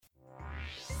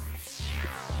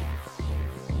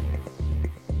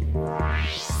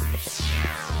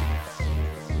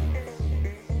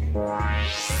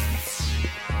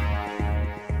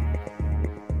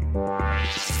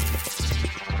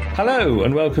Hello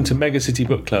and welcome to Mega City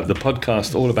Book Club, the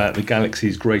podcast all about the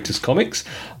galaxy's greatest comics.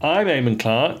 I'm Eamon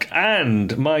Clark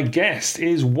and my guest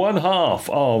is one half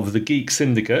of the Geek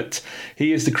Syndicate.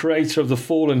 He is the creator of the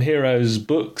Fallen Heroes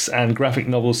books and graphic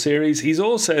novel series. He's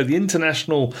also the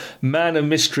international man of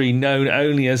mystery known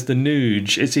only as the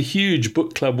Nuge. It's a huge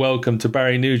book club welcome to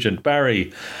Barry Nugent.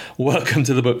 Barry, welcome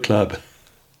to the book club.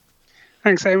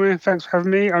 Thanks, Eamon. Thanks for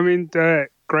having me. I mean,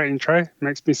 great intro.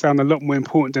 Makes me sound a lot more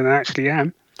important than I actually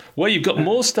am. Well, you've got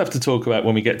more stuff to talk about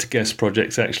when we get to guest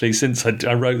projects, actually, since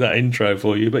I wrote that intro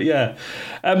for you. But yeah.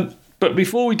 But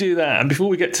before we do that, and before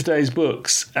we get to today's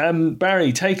books,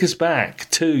 Barry, take us back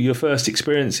to your first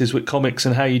experiences with comics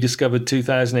and how you discovered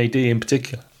 2000 AD in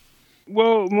particular.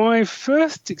 Well, my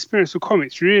first experience with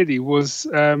comics really was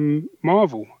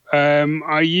Marvel.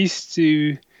 I used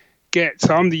to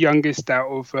so I'm the youngest out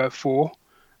of four,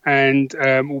 and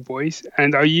all boys,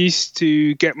 and I used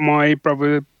to get my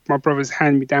brother's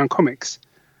hand-me-down comics,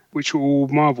 which were all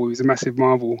Marvel. It was a massive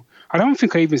Marvel. I don't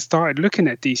think I even started looking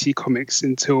at DC comics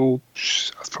until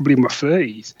I was probably in my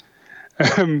 30s.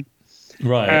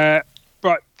 Right.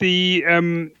 But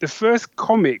the first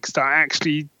comics that I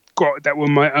actually got that were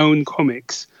my own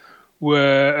comics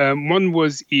were one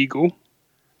was Eagle,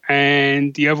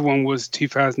 and the other one was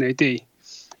 2000 AD.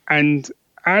 And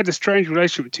I had a strange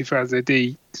relationship with 2000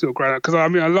 AD sort of growing up, because I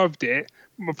loved it.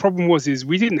 My problem was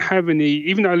we didn't have any,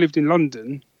 even though I lived in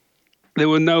London, there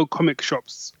were no comic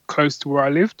shops close to where I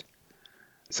lived.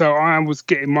 So I was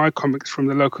getting my comics from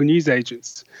the local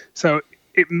newsagents. So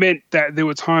it meant that there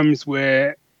were times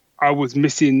where I was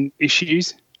missing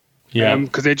issues,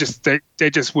 because they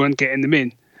just weren't getting them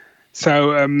in.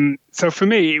 So for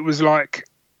me, it was like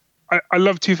I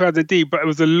love 2000 AD, but it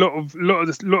was a lot of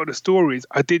the stories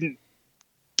I didn't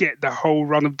get the whole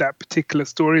run of that particular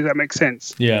story. Does that make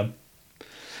sense? Yeah.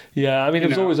 Yeah, I mean, it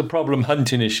was always a problem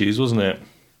hunting issues, wasn't it?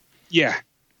 Yeah.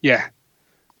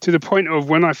 To the point of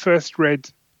when I first read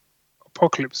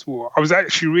Apocalypse War, I was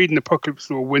actually reading Apocalypse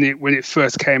War when it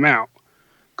first came out,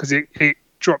 because it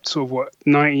dropped sort of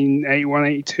 1981,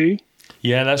 82.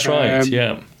 Yeah, that's right.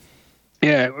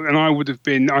 Yeah,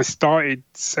 and I started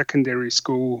secondary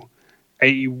school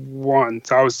 81,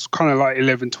 so I was kind of like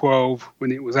 11, 12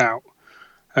 when it was out.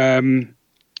 And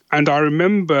I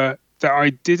remember that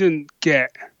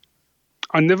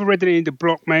I never read any of the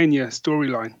Blockmania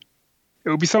storyline. It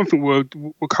will be something we'll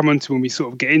come on to when we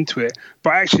sort of get into it.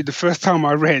 But actually, the first time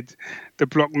I read the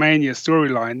Blockmania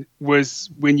storyline was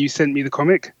when you sent me the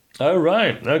comic. Oh,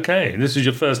 right. Okay. This was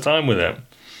your first time with it.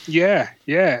 Yeah.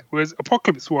 Whereas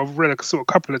Apocalypse War, I've read a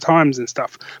couple of times and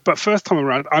stuff. But first time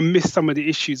around, I missed some of the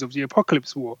issues of the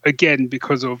Apocalypse War, again,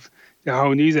 because of the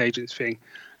whole newsagents thing.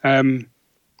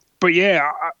 But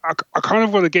yeah, I kind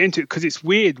of want to get into it because it's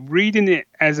weird reading it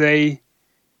as a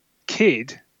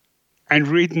kid and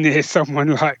reading it as someone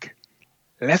like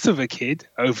less of a kid,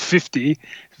 over 50,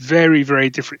 very, very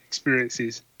different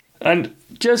experiences. And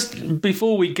just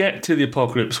before we get to the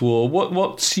Apocalypse War,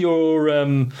 what's your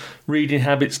reading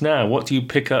habits now? What do you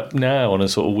pick up now on a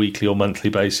sort of weekly or monthly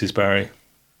basis, Barry?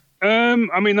 I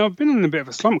mean, I've been in a bit of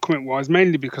a slump comic-wise,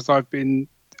 mainly because I've been...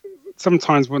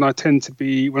 Sometimes when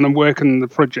I'm working on the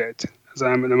project, as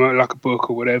I am at the moment, like a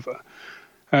book or whatever,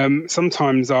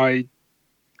 sometimes I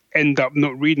end up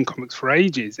not reading comics for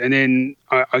ages, and then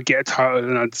I get a title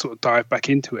and I sort of dive back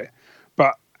into it.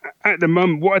 But at the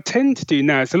moment, what I tend to do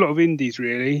now is a lot of indies,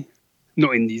 really.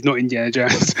 Not Indiana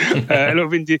Jones. a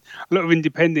lot of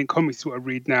independent comics is what I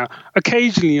read now.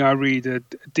 Occasionally I read a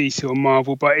DC or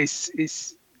Marvel, but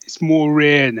it's more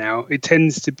rare now. It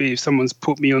tends to be if someone's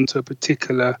put me onto a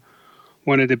particular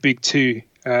one of the big two,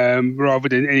 rather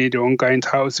than any of the ongoing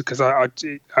titles, because I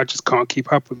just can't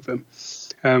keep up with them.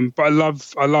 But I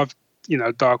love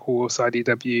Dark Horse,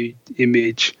 IDW,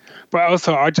 Image, but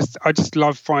also I just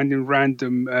love finding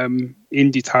random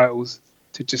indie titles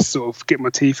to just sort of get my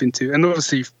teeth into. And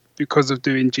obviously because of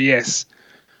doing GS,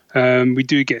 we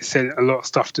do get sent a lot of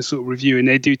stuff to sort of review, and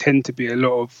they do tend to be a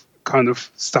lot of kind of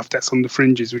stuff that's on the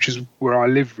fringes, which is where I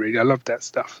live, really. I love that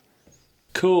stuff.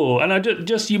 Cool. And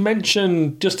you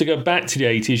mentioned, just to go back to the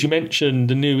 80s, you mentioned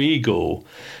the new Eagle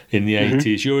in the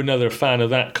 80s. You're another fan of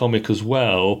that comic as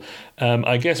well.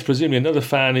 I guess presumably another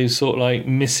fan who's sort of like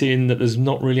missing that there's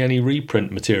not really any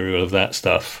reprint material of that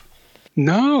stuff.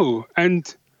 No.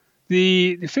 And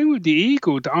the thing with the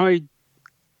Eagle that I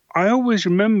always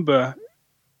remember,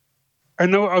 I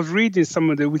know I was reading some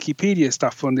of the Wikipedia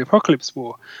stuff on the Apocalypse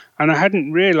War, and I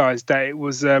hadn't realised that it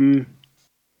was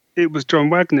John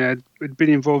Wagner had been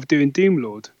involved doing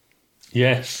Doomlord.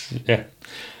 Yes, yeah.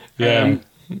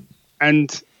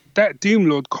 And that Doom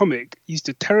Lord comic used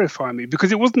to terrify me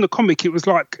because it wasn't a comic. It was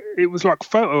like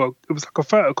photo. It was like a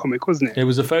photo comic, wasn't it? It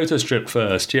was a photo strip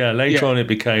first. Yeah. Later on, it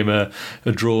became a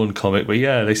drawn comic. But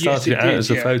yeah, they started it out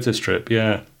as a photo strip.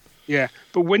 Yeah. Yeah.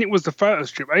 But when it was the photo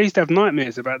strip, I used to have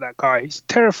nightmares about that guy. He used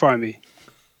to terrify me.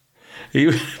 He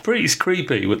was pretty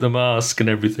creepy with the mask and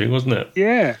everything, wasn't it?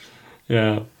 Yeah.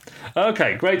 Yeah.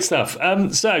 Okay, great stuff.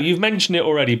 So you've mentioned it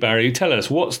already, Barry. Tell us,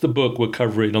 what's the book we're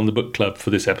covering on the book club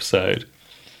for this episode?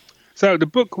 So the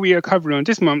book we are covering on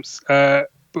this month's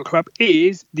book club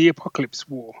is The Apocalypse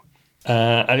War.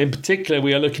 And in particular,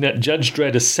 we are looking at Judge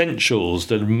Dredd Essentials,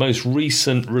 the most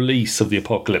recent release of The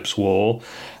Apocalypse War.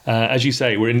 As you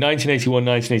say, we're in 1981,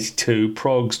 1982,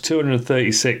 Prog's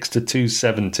 236 to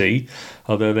 270,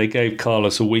 although they gave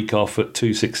Carlos a week off at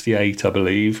 268, I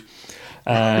believe.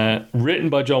 Written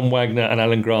by John Wagner and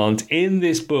Alan Grant. In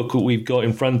this book that we've got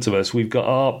in front of us, we've got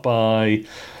art by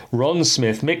Ron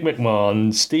Smith, Mick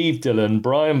McMahon, Steve Dillon,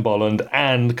 Brian Bolland,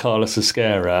 and Carlos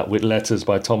Esquerra, with letters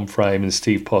by Tom Frame and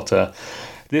Steve Potter.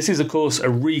 This is, of course, a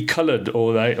recoloured,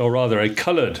 or rather a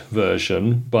coloured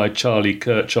version by Charlie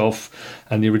Kirchhoff,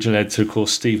 and the original editor, of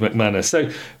course, Steve McManus. So,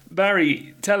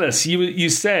 Barry, tell us, you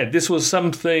said this was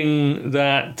something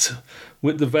that,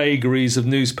 with the vagaries of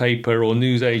newspaper or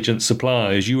newsagent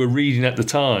supplies, you were reading at the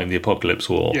time, The Apocalypse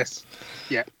War. Yes.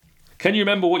 Yeah. Can you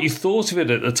remember what you thought of it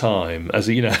at the time, as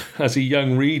a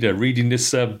young reader reading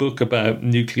this book about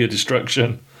nuclear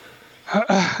destruction?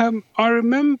 I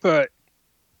remember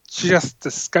just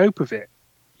the scope of it.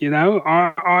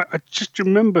 I just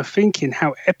remember thinking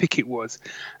how epic it was,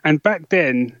 and back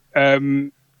then,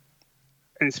 and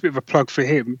it's a bit of a plug for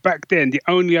him. Back then, the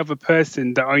only other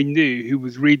person that I knew who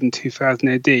was reading 2000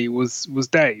 AD was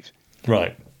Dave.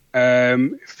 Right. For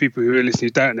people who are listening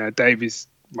who don't know, Dave is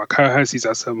my co-host. He's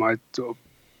also my sort of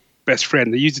best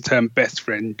friend. They use the term best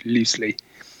friend loosely.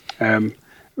 I'm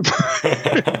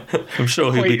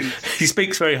sure he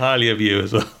speaks very highly of you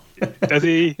as well. Does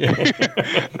he?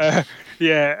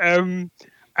 Yeah.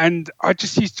 And I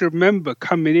just used to remember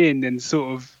coming in and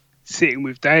sort of sitting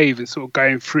with Dave and sort of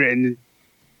going through it and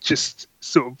just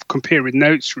sort of comparing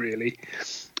notes, really.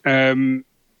 And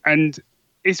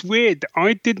it's weird.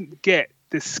 I didn't get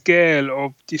the scale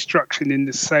of destruction in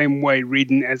the same way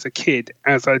reading it as a kid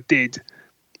as I did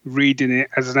reading it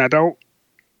as an adult.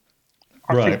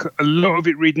 I think a lot of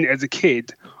it reading it as a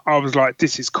kid, I was like,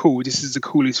 this is cool. This is the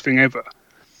coolest thing ever.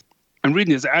 And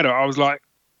reading it as an adult, I was like,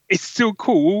 it's still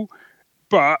cool,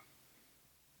 but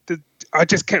I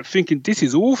just kept thinking, this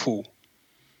is awful.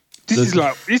 This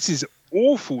is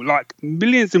awful. Like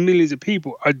millions and millions of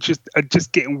people are just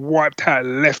getting wiped out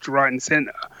left, right, and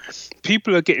centre.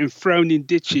 People are getting thrown in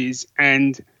ditches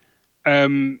and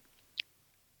being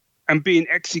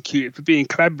executed for being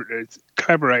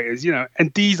collaborators.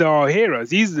 And these are our heroes.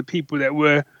 These are the people that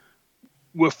we're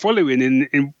following,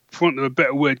 in front of a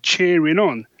better word, cheering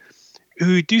on,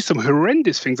 who do some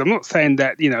horrendous things. I'm not saying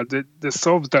that the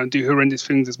Sovs don't do horrendous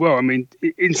things as well. I mean,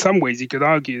 in some ways you could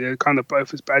argue they're kind of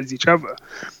both as bad as each other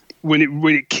when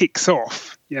it kicks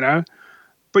off,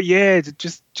 But yeah,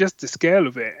 just the scale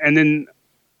of it. And then,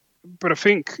 but I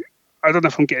think, I don't know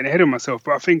if I'm getting ahead of myself,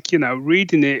 but I think,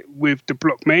 reading it with the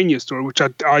Blockmania story, which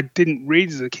I didn't read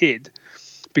as a kid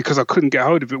because I couldn't get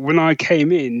hold of it. When I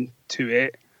came in to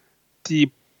it,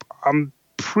 I'm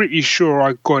pretty sure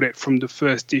I got it from the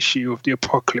first issue of The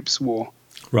Apocalypse War.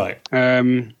 Right.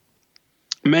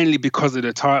 Mainly because of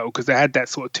the title, because they had that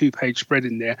sort of 2-page spread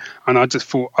in there, and I just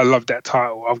thought, I love that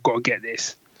title. I've got to get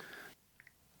this.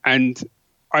 And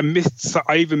I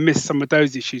even missed some of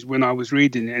those issues when I was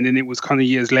reading it, and then it was kind of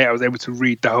years later I was able to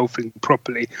read the whole thing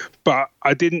properly. But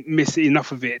I didn't miss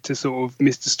enough of it to sort of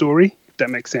miss the story, if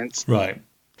that makes sense. Right.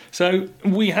 So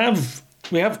we have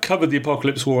covered the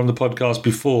Apocalypse War on the podcast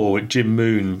before with Jim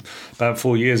Moon about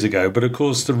 4 years ago, but of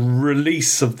course the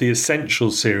release of the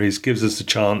Essentials series gives us a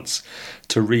chance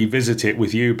to revisit it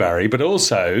with you, Barry. But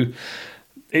also,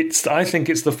 I think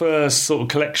it's the first sort of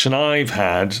collection I've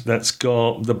had that's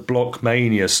got the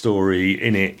Blockmania story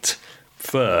in it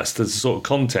first as a sort of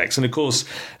context. And of course,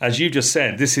 as you just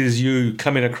said, this is you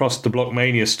coming across the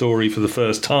Blockmania story for the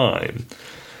first time.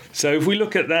 So if we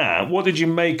look at that, what did you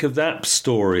make of that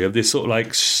story, of this sort of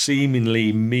like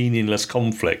seemingly meaningless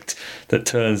conflict that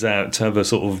turns out to have a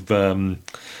sort of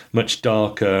much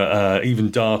darker, even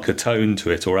darker tone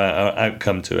to it, or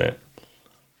outcome to it?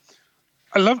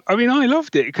 I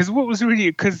loved it because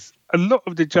because a lot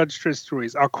of the Judge Dredd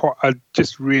stories are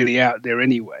just really out there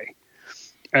anyway.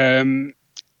 And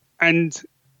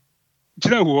do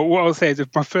you know what? What I'll say is,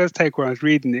 my first take when I was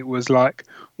reading it was like,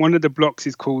 one of the blocks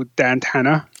is called Dan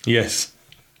Tanner. Yes.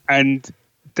 And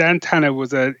Dan Tanner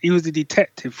was a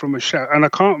detective from a show, and I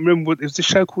can't remember what it was. A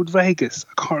show called Vegas.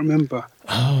 I can't remember.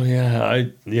 Oh yeah,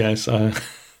 I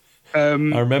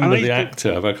remember the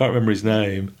actor, but I can't remember his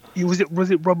name. Was it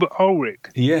Robert Ulrich?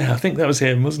 Yeah, I think that was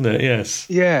him, wasn't it? Yes.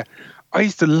 Yeah, I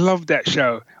used to love that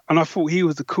show, and I thought he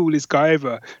was the coolest guy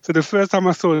ever. So the first time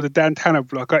I saw the Dan Tanner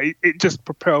block, it just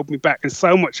propelled me back, and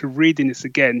so much of reading this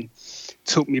again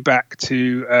took me back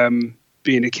to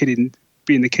being a kid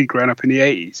growing up in the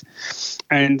 80s.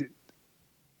 And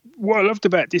what I loved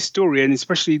about this story, and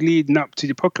especially leading up to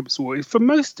the Apocalypse War, is for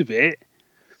most of it,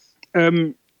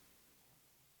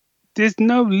 there's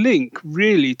no link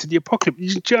really to the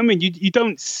apocalypse. Do you know what I mean?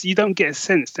 You don't get a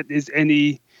sense that there's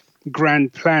any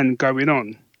grand plan going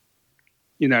on.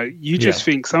 You know, you just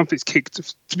think something's kicked.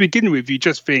 To begin with, you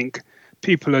just think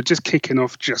people are just kicking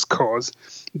off just cause.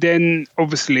 Then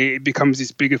obviously it becomes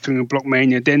this bigger thing of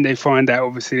Blockmania. Then they find out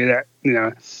obviously that, you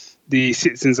know, the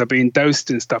citizens are being dosed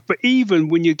and stuff. But even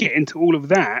when you get into all of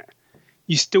that,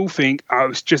 you still think,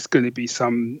 oh, it's just going to be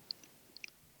some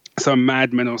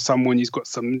madman or someone who's got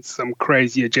some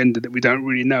crazy agenda that we don't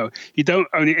really know. You don't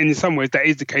only, and in some ways that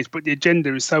is the case, but the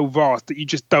agenda is so vast that you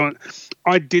just don't.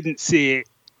 I didn't see it.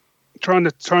 Trying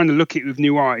to look at it with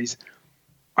new eyes,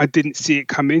 I didn't see it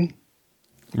coming.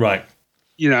 Right.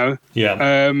 You know.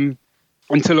 Yeah.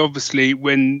 Until obviously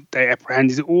when they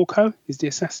apprehend, is it Orko? Is the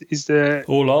assassin? Is the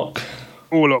Orlok?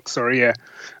 Orlok, sorry, yeah.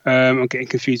 I'm getting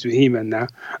confused with He-Man now.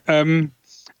 I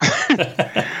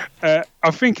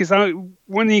think it's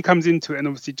when he comes into it, and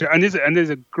obviously, and there's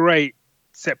a great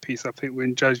set piece, I think,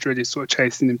 when Judge Dredd is sort of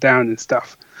chasing him down and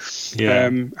stuff. Yeah.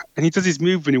 And he does his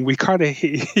movement, and he kind of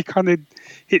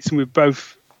hits him with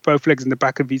both legs in the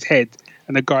back of his head,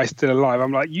 and the guy's still alive.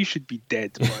 I'm like, you should be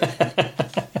dead.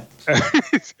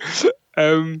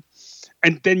 And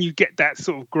then you get that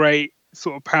sort of great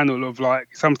sort of panel of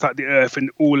like something like the Earth and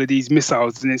all of these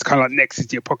missiles, and it's kind of like next is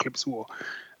the Apocalypse War.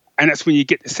 And that's when you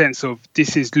get the sense of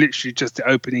this is literally just the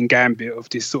opening gambit of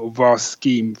this sort of vast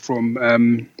scheme from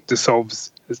the Sovs,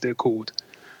 as they're called.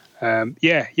 I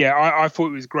thought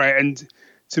it was great. And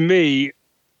to me,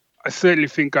 I certainly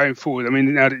think going forward, I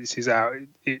mean, now that this is out,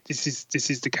 this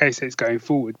is the case that it's going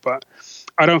forward. But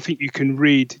I don't think you can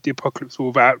read the Apocalypse War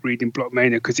without reading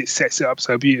Blockmania because it sets it up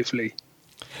so beautifully.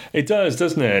 It does,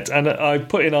 doesn't it? And I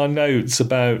put in our notes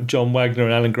about John Wagner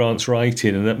and Alan Grant's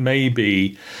writing, and that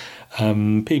maybe...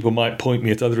 people might point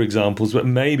me at other examples, but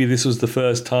maybe this was the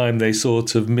first time they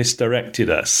sort of misdirected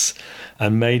us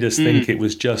and made us think it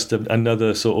was just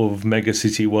another sort of Mega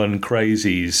City 1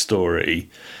 crazies story.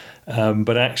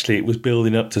 But actually it was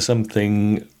building up to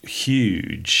something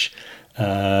huge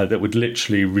that would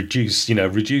literally reduce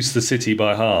the city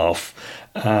by half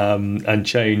and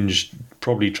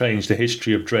probably change the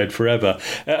history of Dredd forever.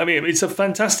 I mean, it's a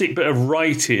fantastic bit of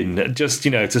writing, just,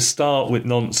 to start with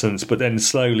nonsense, but then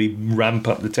slowly ramp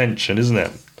up the tension, isn't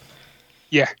it?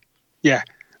 Yeah.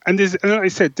 And like I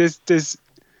said,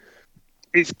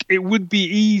 it would be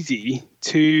easy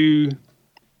to,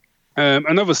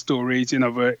 and other stories in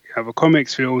other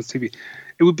comics, films, TV,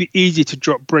 it would be easy to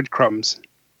drop breadcrumbs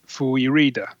for your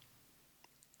reader.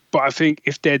 But I think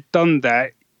if they'd done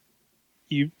that,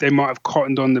 they might have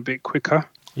cottoned on a bit quicker.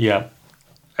 Yeah.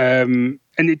 And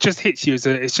it just hits you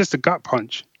it's just a gut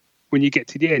punch when you get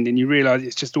to the end and you realise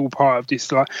it's just all part of this.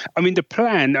 The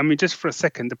plan. Just for a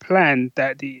second, the plan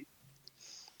that the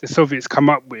Soviets come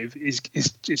up with is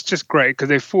just great because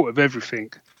they've thought of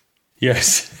everything.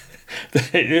 Yes.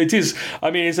 It is.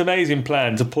 It's an amazing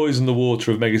plan to poison the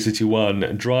water of Mega City 1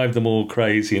 and drive them all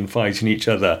crazy and fighting each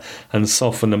other and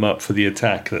soften them up for the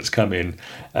attack that's coming.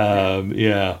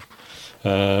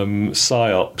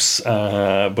 Psyops,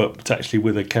 but actually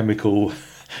with a chemical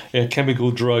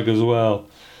drug as well.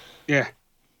 Yeah.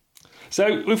 So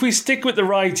if we stick with the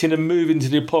writing and move into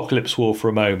the Apocalypse War for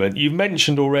a moment, you've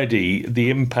mentioned already the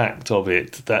impact of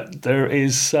it, that there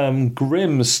is some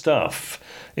grim stuff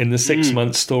in the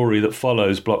 6-month story that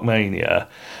follows Blockmania.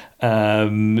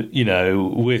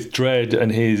 With Dredd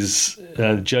and his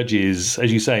judges,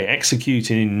 as you say,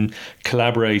 executing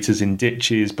collaborators in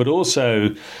ditches, but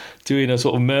also doing a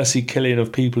sort of mercy killing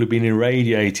of people who've been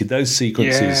irradiated. Those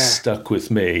sequences stuck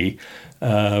with me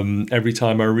every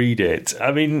time I read it.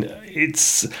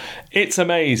 It's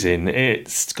amazing.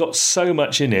 It's got so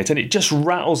much in it, and it just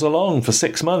rattles along for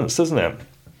 6 months, doesn't it?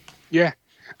 Yeah,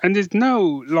 and there's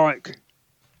no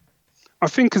I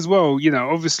think as well,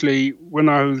 obviously when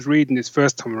I was reading this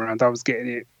first time around, I was getting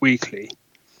it weekly.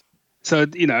 So,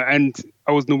 and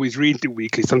I wasn't always reading it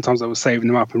weekly. Sometimes I was saving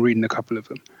them up and reading a couple of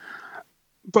them.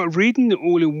 But reading it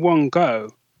all in one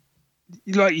go,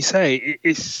 like you say,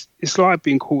 it's like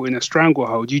being caught in a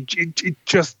stranglehold. It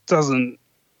just doesn't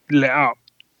let up.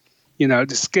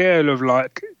 the scale of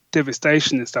like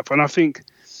devastation and stuff. And I think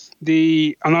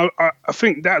I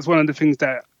think that's one of the things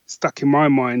that stuck in my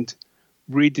mind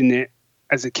reading it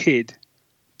as a kid,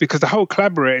 because the whole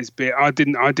collaborators bit I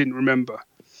didn't remember.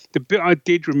 The bit I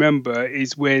did remember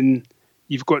is when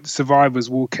you've got the survivors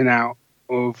walking out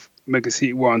of Mega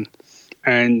City 1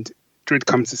 and Dredd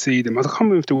comes to see them. I can't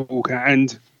remember if they walk out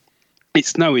and it's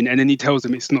snowing, and then he tells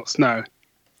them it's not snow.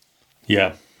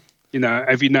 Yeah.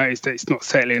 Have you noticed that it's not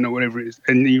settling or whatever it is?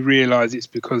 And you realise it's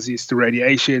because it's the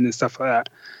radiation and stuff like that.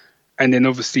 And then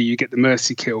obviously you get the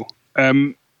mercy kill.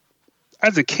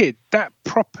 As a kid, that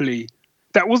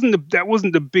wasn't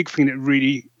the big thing that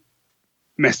really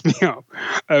messed me up.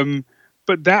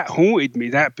 But that haunted me,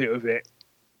 that bit of it.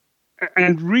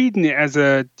 And reading it as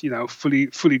a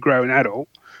fully grown adult,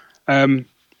 I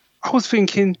was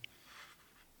thinking,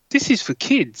 this is for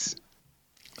kids.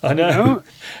 I know.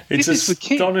 It's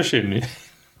astonishing.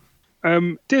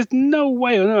 There's no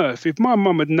way on earth, if my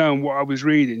mum had known what I was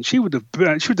reading, she would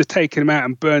have taken them out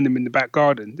and burned them in the back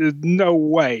garden. There's no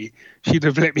way she'd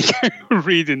have let me go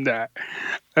reading that.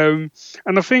 And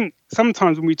I think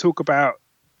sometimes when we talk about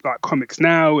like comics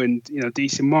now and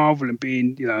DC and Marvel and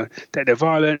being that they're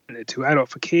violent and they're too adult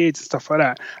for kids and stuff like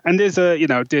that, and there's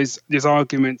there's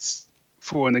arguments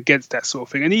for and against that sort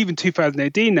of thing, and even 2000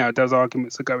 AD now those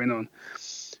arguments are going on.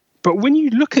 But when you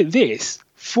look at this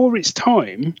for its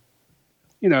time,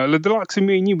 the likes of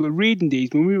me and you were reading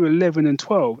these when we were 11 and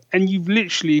 12, and you've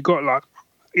literally got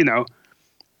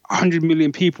 100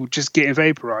 million people just getting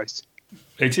vaporized.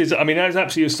 It is. I mean, that's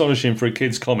absolutely astonishing for a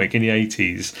kid's comic in the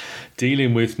 80s,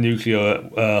 dealing with nuclear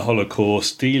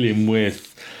holocaust, dealing with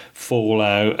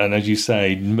fallout, and as you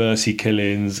say, mercy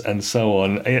killings and so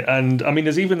on. And I mean,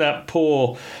 there's even that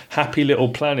poor happy little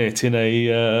planet in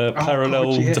a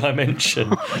parallel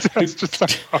dimension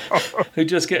who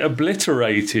just get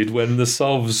obliterated when the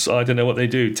Sovs, I don't know what they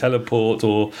do, teleport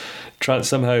or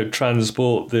somehow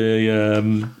transport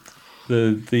the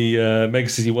Mega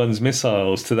City 1's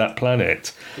missiles to that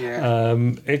planet. Yeah.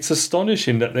 It's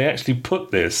astonishing that they actually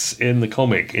put this in the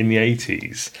comic in the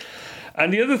 80s.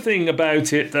 And the other thing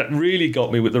about it that really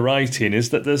got me with the writing is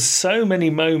that there's so many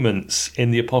moments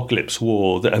in the Apocalypse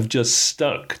War that have just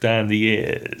stuck down the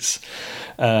years.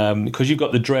 Because you've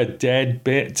got the Dredd Dead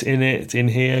bit in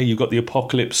here. You've got the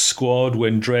Apocalypse Squad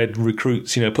when Dredd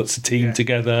recruits, puts a team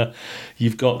together.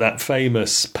 You've got that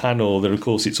famous panel that, of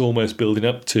course, it's almost building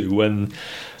up to when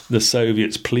the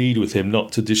Soviets plead with him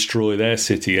not to destroy their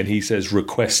city, and he says,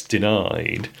 "Request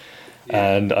denied."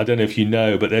 And I don't know if you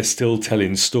know, but they're still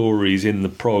telling stories in the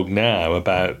prog now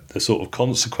about the sort of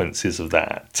consequences of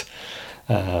that.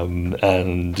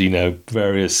 And,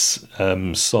 various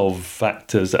Sov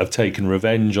factors that have taken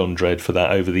revenge on Dredd for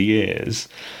that over the years.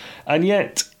 And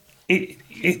yet, it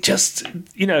just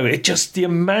the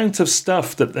amount of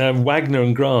stuff that Wagner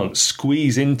and Grant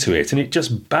squeeze into it, and it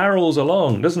just barrels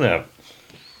along, doesn't it?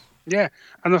 Yeah,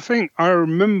 and I think I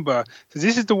remember, so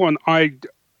this is the one I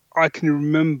can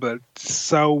remember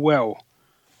so well.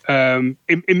 In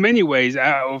many ways,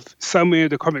 out of so many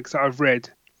of the comics that I've read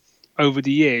over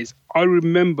the years, I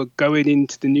remember going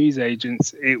into the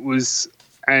newsagents.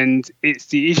 And it's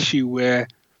the issue where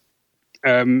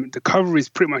the cover is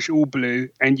pretty much all blue,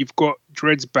 and you've got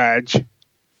Dredd's badge, and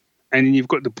then you've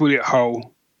got the bullet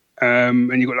hole,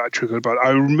 and you've got trickle blood.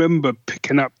 I remember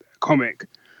picking up a comic,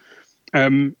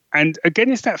 and again,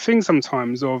 it's that thing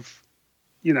sometimes of,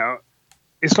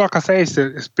 it's like I say, it's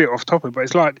a bit off topic, but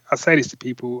it's like I say this to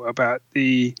people about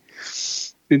the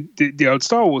old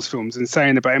Star Wars films and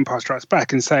saying about Empire Strikes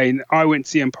Back and saying I went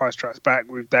to see Empire Strikes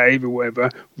Back with Dave or whatever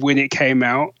when it came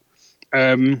out.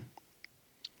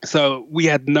 So we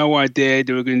had no idea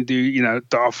they were going to do,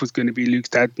 Darth was going to be Luke's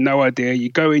dad. No idea. You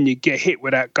go in, you get hit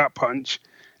with that gut punch,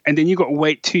 and then you got to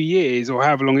wait 2 years or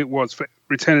however long it was for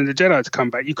Return of the Jedi to come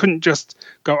back. You couldn't just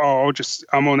go,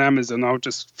 I'm on Amazon, I'll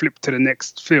just flip to the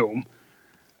next film.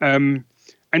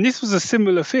 And this was a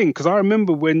similar thing, because I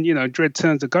remember when, Dredd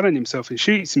turns a gun on himself and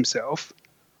shoots himself,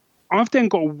 I've then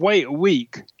got to wait a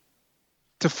week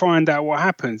to find out what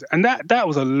happens. And that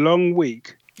was a long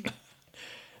week.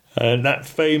 And that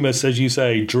famous, as you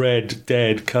say, Dredd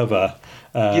Dead cover,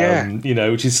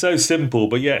 which is so simple,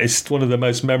 but it's one of the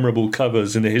most memorable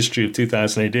covers in the history of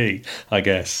 2000 AD, I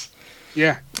guess.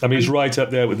 Yeah. I mean, it's right up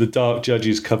there with the Dark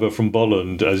Judges cover from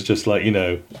Bolland as just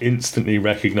instantly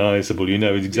recognisable. You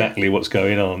know exactly what's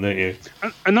going on, don't you?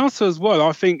 And also as well,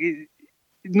 I think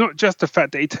not just the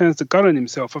fact that he turns the gun on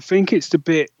himself. I think it's the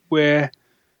bit where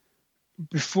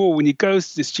before when he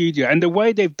goes to the studio and the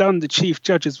way they've done the chief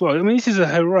judge as well. I mean, this is a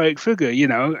heroic figure,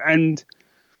 and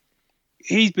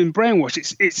he's been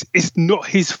brainwashed. It's not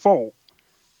his fault,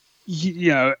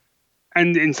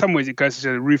 and in some ways it goes to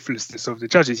show the ruthlessness of the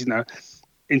judges,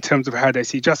 in terms of how they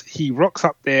see justice. He rocks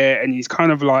up there and he's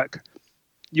kind of like,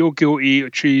 you're guilty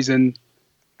of treason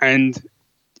and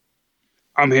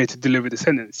I'm here to deliver the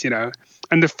sentence,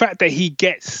 And the fact that he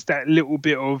gets that little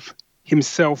bit of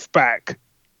himself back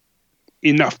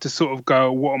enough to sort of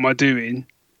go, what am I doing?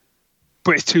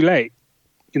 But it's too late.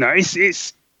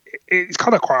 It's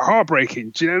kind of quite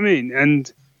heartbreaking. Do you know what I mean?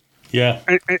 And yeah,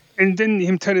 and then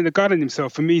him turning the gun on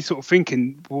himself, for me, sort of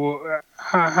thinking, well,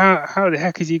 how the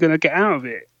heck is he going to get out of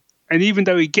it? And even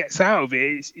though he gets out of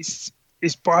it,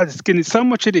 it's by the skin. So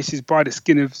much of this is by the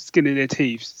skin of their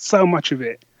teeth. So much of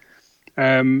it.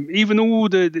 Even all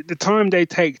the time they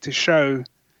take to show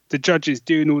the judges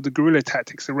doing all the guerrilla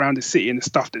tactics around the city and the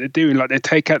stuff that they're doing, like they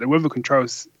take out the weather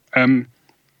controls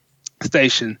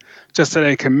station just so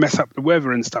they can mess up the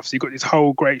weather and stuff. So you've got this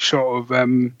whole great shot of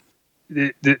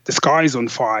the sky's on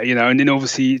fire, and then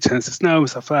obviously it turns to snow and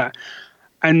stuff like that.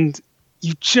 And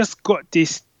you just got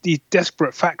these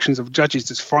desperate factions of judges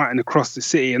just fighting across the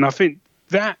city. And I think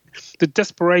that the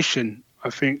desperation,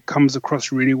 comes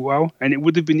across really well. And it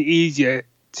would have been easy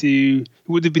to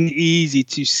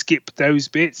skip those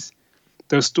bits,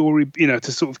 those story,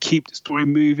 to sort of keep the story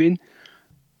moving.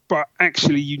 But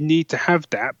actually, you need to have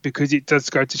that because it does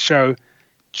go to show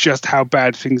just how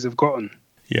bad things have gotten.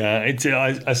 Yeah,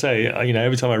 I say,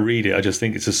 every time I read it, I just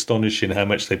think it's astonishing how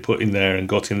much they put in there and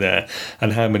got in there,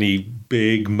 and how many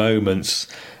big moments,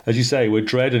 as you say, where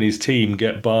Dredd and his team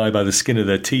get by the skin of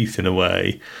their teeth in a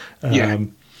way.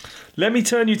 Let me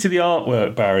turn you to the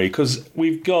artwork, Barry, because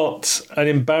we've got an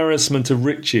embarrassment of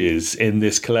riches in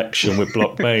this collection with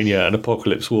Blockmania and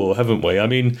Apocalypse War, haven't we? I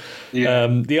mean,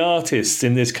 the artists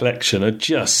in this collection are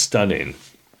just stunning.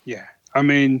 Yeah, I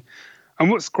mean,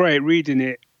 and what's great reading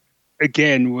it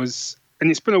again was, and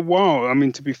it's been a while,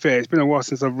 to be fair, it's been a while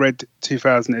since I've read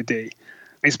 2000 AD.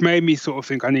 It's made me sort of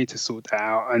think I need to sort that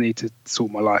out. I need to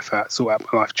sort my life out, sort out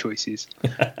my life choices.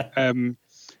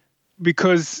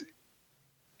 Because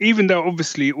even though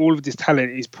obviously all of this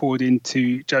talent is poured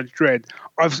into Judge Dredd,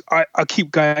 I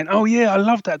keep going, oh yeah, I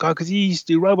love that guy because he used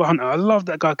to do Robot Hunter. I love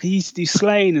that guy because he used to do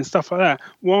Slain and stuff like that.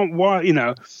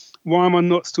 Why am I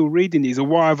not still reading these, or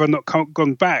why have I not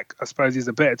gone back, I suppose is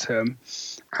a better term.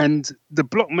 And the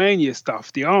Blockmania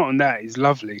stuff, the art on that is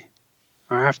lovely,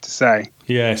 I have to say.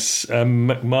 Yes,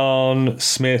 McMahon,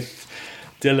 Smith,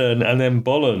 Dillon, and then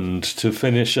Bolland to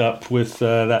finish up with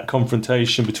that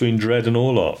confrontation between Dredd and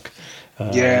Orlok.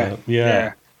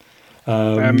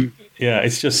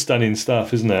 It's just stunning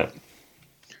stuff, isn't it?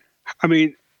 I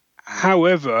mean,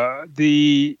 however,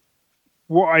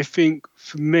 what I think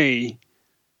for me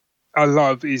I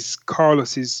love is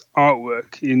Carlos's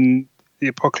artwork in the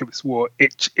Apocalypse War.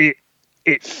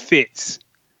 It fits,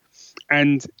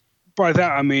 and by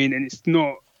that I mean, and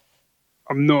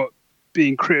I'm not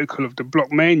being critical of the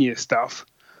Blockmania stuff,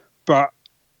 but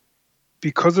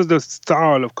because of the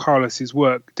style of Carlos's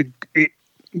work, the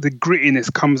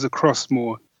grittiness comes across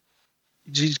more.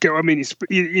 Do you get what I mean? It's,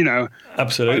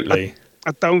 absolutely.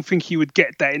 I don't think you would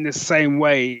get that in the same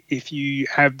way if you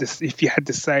had the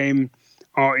same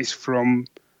artist from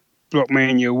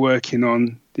Blockmania working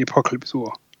on the Apocalypse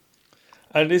War.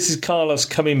 And this is Carlos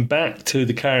coming back to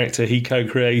the character he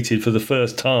co-created for the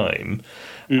first time,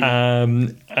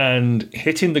 and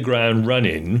hitting the ground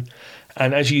running.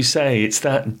 And as you say, it's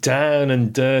that down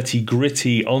and dirty,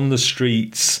 gritty, on the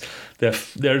streets.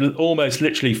 They're almost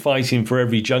literally fighting for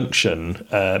every junction,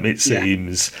 it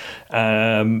seems.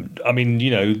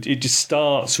 It just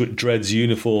starts with Dredd's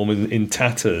uniform in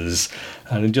tatters,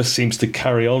 and it just seems to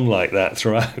carry on like that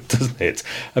throughout, doesn't it?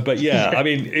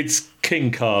 It's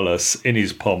King Carlos in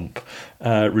his pomp,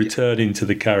 returning to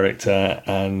the character.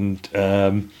 And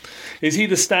is he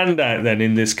the standout then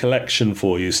in this collection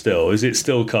for you still? Is it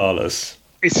still Carlos?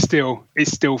 It's still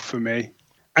for me.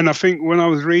 And I think when I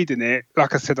was reading it,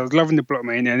 like I said, I was loving the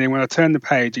Blockmania, and then when I turned the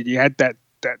page and you had that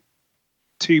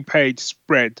 2-page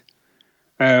spread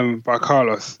by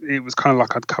Carlos, it was kind of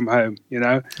like I'd come home,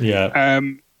 Yeah.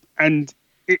 And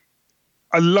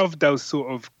I love those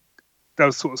sort of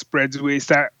spreads where it's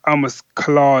that almost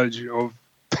collage of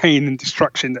pain and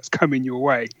destruction that's coming your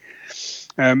way,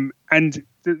 and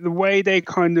the way they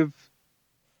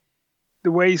the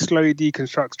way he slowly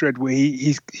deconstructs Dredd, where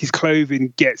his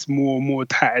clothing gets more and more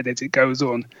tattered as it goes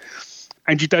on,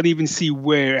 and you don't even see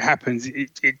where it happens.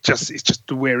 It's just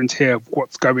the wear and tear of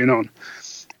what's going on.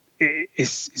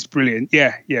 It's brilliant.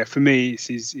 Yeah. For me,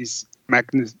 it's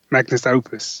magnus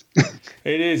opus.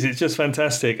 It is. It's just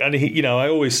fantastic. And, I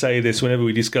always say this whenever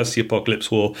we discuss the Apocalypse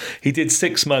War. He did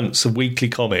 6 months of weekly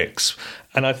comics,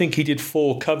 and I think he did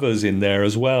 4 covers in there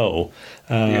as well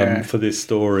for this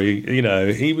story.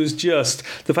 He was just...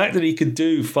 The fact that he could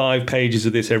do 5 pages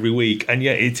of this every week, and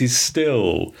yet it is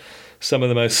still some of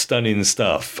the most stunning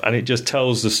stuff, and it just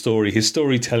tells the story. His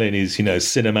storytelling is,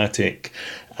 cinematic,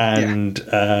 and,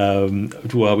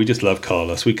 we just love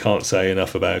Carlos. We can't say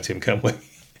enough about him, can we?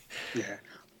 Yeah.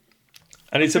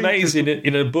 And it's amazing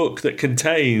in a book that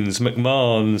contains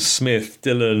McMahon, Smith,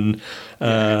 Dillon,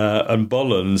 and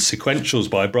Bolland, sequentials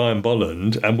by Brian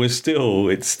Bolland, and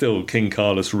it's still King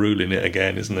Carlos ruling it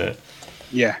again, isn't it?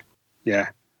 Yeah, yeah.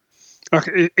 Like,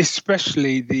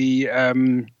 especially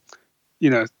the,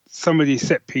 some of these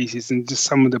set pieces and just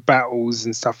some of the battles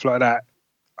and stuff like that.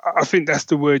 I think that's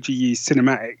the word you use.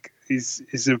 Cinematic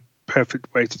is a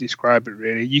perfect way to describe it.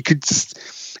 Really, you could.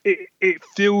 It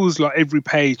feels like every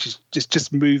page is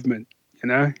just movement,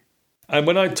 And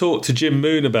when I talked to Jim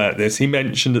Moon about this, he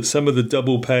mentioned that some of the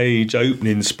double-page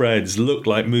opening spreads look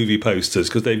like movie posters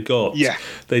because they've got... Yeah.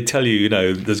 They tell you,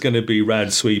 there's going to be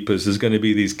rad sweepers, there's going to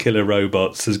be these killer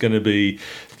robots, there's going to be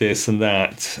this and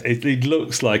that. It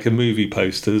looks like a movie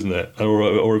poster, doesn't it?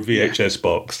 Or a VHS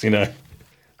box, And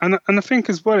I think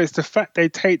as well, it's the fact they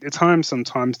take the time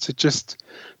sometimes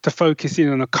to focus in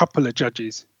on a couple of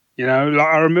judges. Like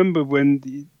I remember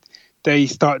when they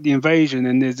start the invasion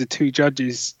and there's the 2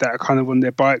 judges that are kind of on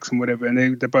their bikes and whatever,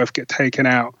 and they both get taken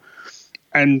out.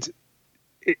 And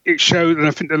it showed, and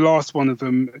I think the last one of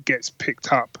them gets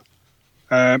picked up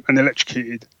and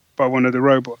electrocuted by one of the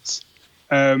robots.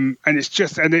 And it's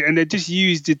just, and they just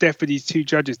used the death of these 2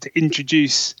 judges to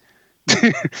introduce,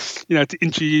 to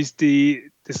introduce the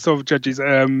Sov judges'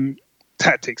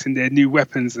 tactics and their new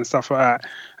weapons and stuff like that.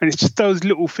 And it's just those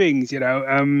little things,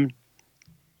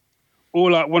 or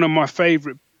like one of my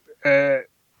favourite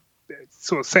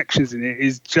sort of sections in it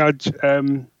is Judge,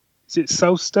 is it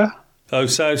Soster? Oh,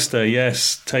 Soster,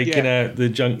 yes, taking out the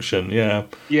junction, yeah.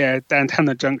 Yeah,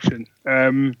 Dantana Junction.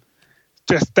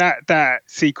 Just that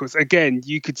sequence, again,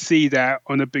 you could see that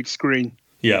on a big screen.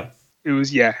 Yeah. It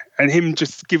was, and him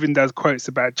just giving those quotes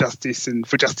about justice and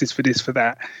for justice, for this, for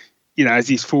that, as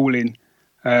he's falling.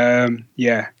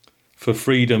 For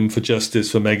freedom, for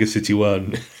justice, for Mega City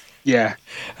 1. Yeah.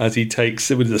 As he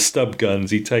takes, with the stub guns,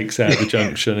 he takes out the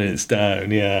junction and it's down,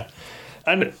 yeah.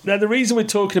 And now the reason we're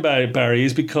talking about it, Barry,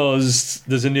 is because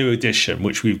there's a new edition,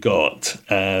 which we've got,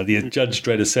 the Judge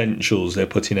Dredd Essentials they're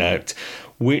putting out,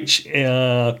 which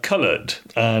are coloured.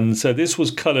 And so this was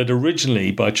coloured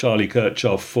originally by Charlie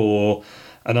Kirchhoff for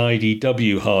an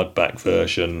IDW hardback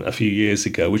version a few years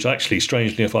ago, which actually,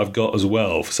 strangely enough, I've got as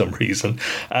well for some reason.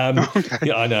 Okay.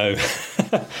 Yeah, I know.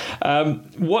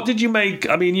 What did you make?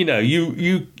 I mean,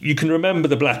 you can remember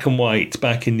the black and white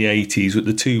back in the 80s with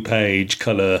the 2-page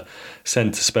colour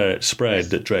centre spread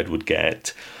that Dredd would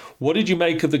get. What did you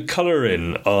make of the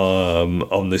colouring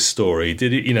on this story?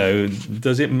 Did it,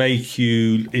 does it make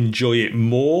you enjoy it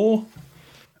more?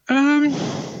 I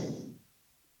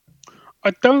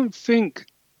don't think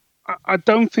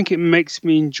it makes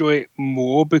me enjoy it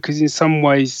more because in some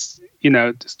ways,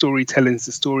 the storytelling's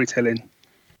the storytelling.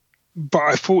 But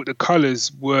I thought the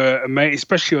colours were amazing,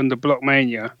 especially on the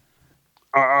Blockmania.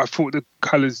 I thought the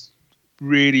colours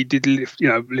really did lift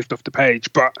off the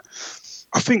page. But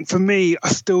I think for me, I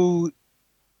still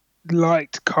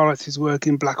liked Carlos's work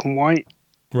in black and white.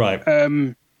 Right.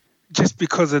 Just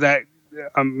because of that,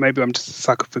 maybe I'm just a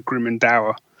sucker for grim and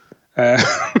dour.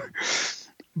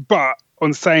 But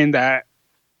on saying that,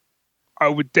 I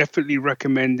would definitely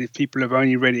recommend if people have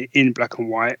only read it in black and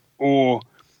white or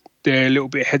they're a little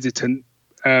bit hesitant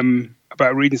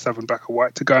about reading stuff in black and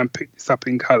white to go and pick this up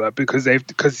in colour because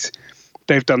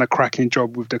they've done a cracking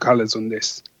job with the colours on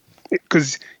this.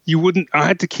 Because I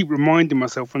had to keep reminding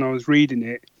myself when I was reading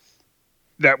it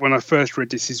that when I first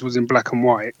read this was in black and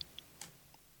white.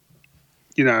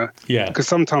 Yeah. Because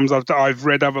sometimes I've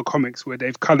read other comics where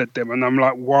they've coloured them, and I'm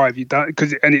like, why have you done it?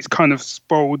 And it's kind of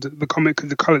spoiled the comic because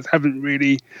the colours haven't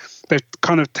really. They've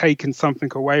kind of taken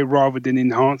something away rather than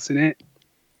enhancing it.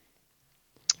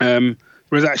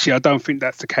 Whereas actually, I don't think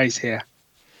that's the case here.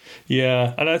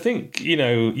 Yeah, and I think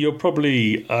you're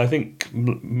probably. I think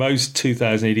most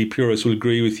 2000 AD purists will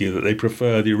agree with you that they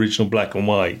prefer the original black and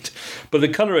white, but the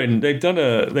colouring they've done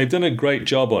a great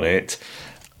job on it.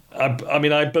 I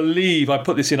mean, I believe, I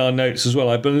put this in our notes as well,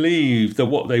 I believe that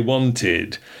what they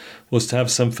wanted was to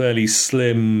have some fairly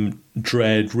slim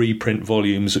Dredd reprint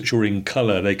volumes which were in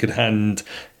colour they could hand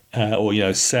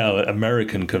or sell at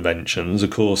American conventions. Of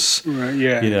course, right,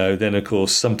 yeah. Then of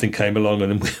course something came along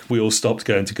and we all stopped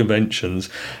going to conventions.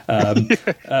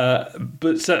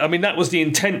 But so, I mean, that was the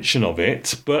intention of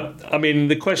it. But I mean,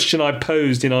 the question I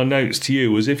posed in our notes to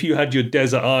you was, if you had your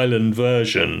desert island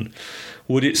version,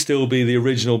 would it still be the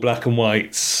original black and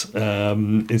whites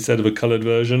instead of a coloured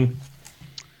version?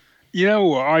 You know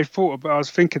what? I was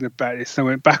thinking about this, and I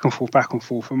went back and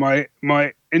forth. And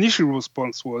my initial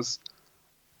response was,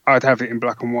 I'd have it in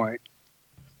black and white.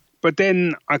 But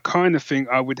then I kind of think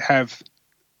I would have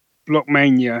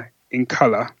Blockmania in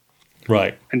colour.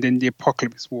 Right. And then the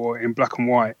Apocalypse War in black and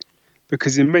white.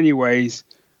 Because in many ways,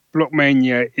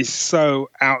 Blockmania is so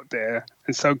out there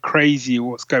and so crazy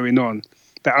what's going on,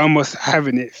 that almost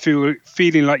having it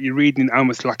feeling like you're reading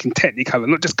almost like in Technicolor,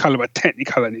 not just colour, but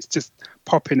Technicolor, and it's just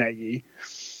popping at you.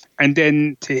 And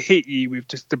then to hit you with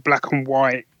just the black and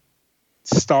white,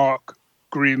 stark,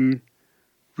 grim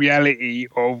reality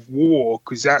of war,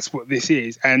 because that's what this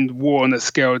is, and war on a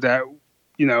scale that,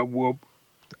 we'll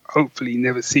hopefully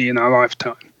never see in our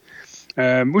lifetime.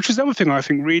 Which is the other thing I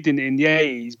think reading it in the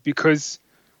 80s, because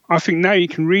I think now you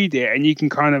can read it and you can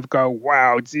kind of go,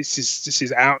 wow, this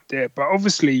is out there. But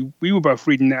obviously we were both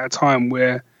reading at a time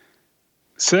where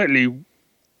certainly,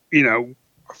 I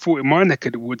thought in my neck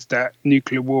of the woods that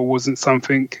nuclear war wasn't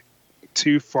something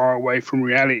too far away from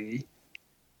reality.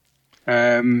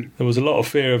 There was a lot of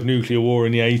fear of nuclear war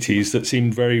in the 80s that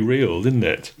seemed very real, didn't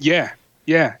it? Yeah,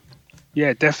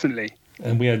 definitely.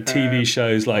 And we had TV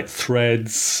shows like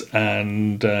Threads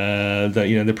and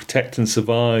the Protect and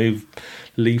Survive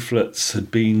leaflets had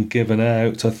been given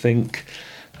out, I think.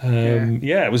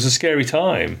 It was a scary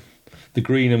time. The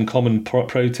Greenham Common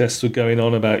protests were going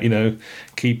on about,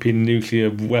 keeping nuclear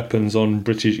weapons on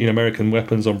American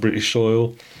weapons on British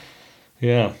soil.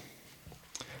 Yeah.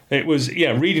 It was,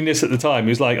 reading this at the time, it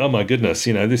was like, oh my goodness,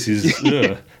 this is...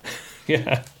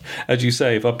 Yeah, as you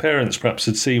say, if our parents perhaps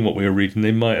had seen what we were reading,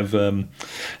 they might have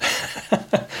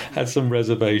had some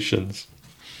reservations.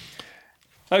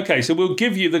 Okay, so we'll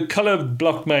give you the colour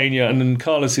Blockmania and then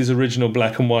Carlos's original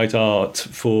black and white art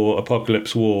for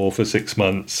Apocalypse War for 6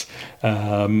 months,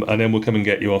 and then we'll come and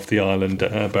get you off the island,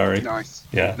 Barry. Nice.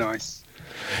 Yeah. Nice.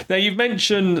 Now, you've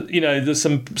mentioned, there's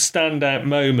some standout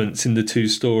moments in the two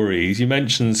stories. You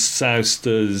mentioned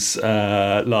Sowster's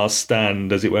last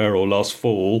stand, as it were, or last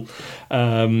fall.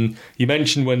 You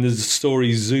mentioned when the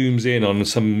story zooms in on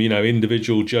some,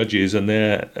 individual judges and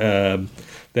their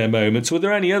moments. Were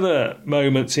there any other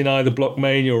moments in either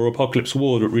Blockmania or Apocalypse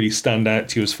War that really stand out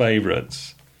to you as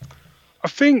favourites? I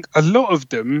think a lot of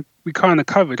them we kind of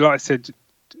covered. Like I said,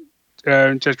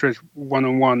 Judge Dredd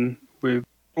 1-on-1 with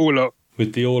Orlok.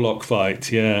 With the Orlok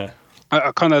fight, yeah.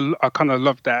 I kind of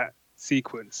loved that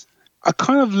sequence. I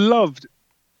kind of loved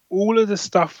all of the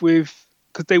stuff with,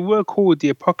 because they were called the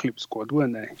Apocalypse Squad,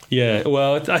 weren't they? Yeah,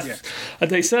 well,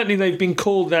 they've been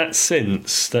called that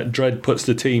since that Dredd puts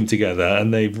the team together,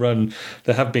 and there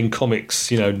have been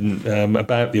comics,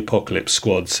 about the Apocalypse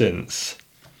Squad since.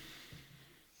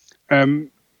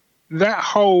 That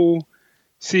whole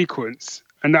sequence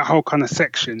and that whole kind of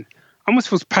section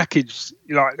almost was packaged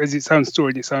like as its own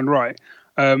story in its own right.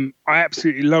 I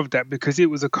absolutely loved that, because it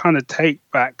was a kind of take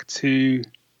back to,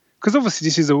 because obviously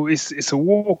this is it's a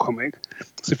war comic.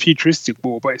 It's a futuristic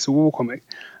war, but it's a war comic.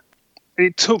 And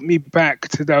it took me back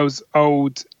to those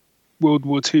old World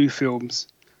War II films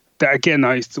that, again,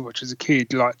 I used to watch as a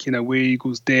kid, like, Where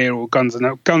Eagles Dare or Guns and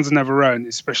Navarone,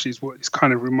 especially is what it's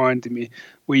kind of reminded me,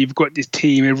 where you've got this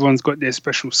team, everyone's got their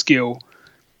special skill,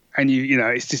 and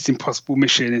it's this impossible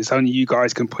mission. It's only you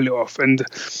guys can pull it off. And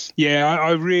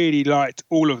I really liked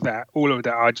all of that.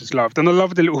 I just loved, and I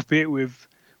loved a little bit with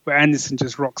where Anderson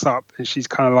just rocks up and she's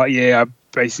kind of like,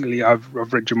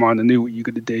 I've read your mind. I knew what you're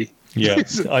going to do. Yeah,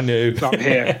 I knew. Up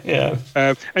here. Yeah.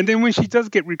 And then when she does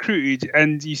get recruited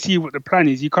and you see what the plan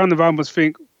is, you kind of almost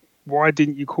think, why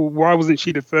wasn't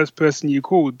she the first person you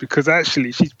called? Because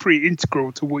actually she's pretty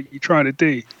integral to what you're trying to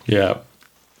do. Yeah.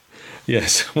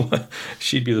 Yes,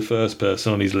 she'd be the first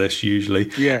person on his list usually.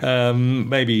 Yeah.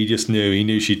 Maybe he just knew. He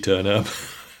knew she'd turn up.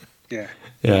 Yeah.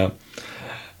 Yeah.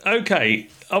 Okay.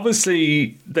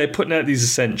 Obviously, they're putting out these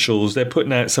essentials. They're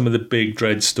putting out some of the big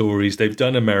Dredd stories. They've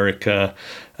done America.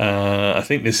 I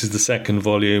think this is the second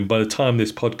volume. By the time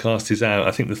this podcast is out,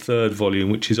 I think the third volume,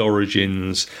 which is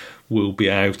Origins, will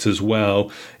be out as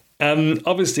well.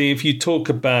 Obviously, if you talk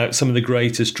about some of the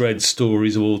greatest Dredd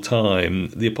stories of all time,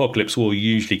 the Apocalypse War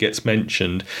usually gets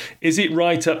mentioned. Is it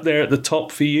right up there at the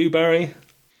top for you, Barry?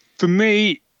 For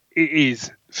me, it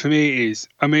is.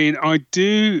 I mean, I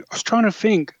was trying to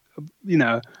think,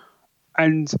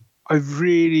 and I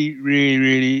really, really,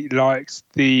 really liked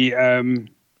the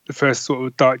the first sort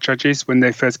of Dark Judges when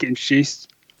they first get introduced.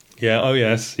 Yeah. Oh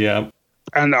yes. Yeah.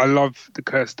 And I love The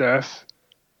Cursed Earth.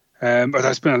 But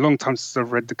it's been a long time since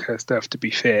I've read The Cursed Earth, to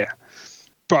be fair.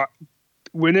 But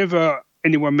whenever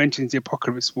anyone mentions the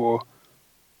Apocalypse War,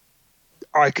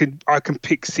 I can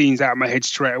pick scenes out of my head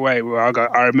straight away where I go,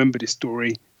 I remember this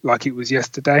story like it was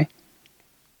yesterday.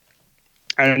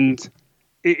 And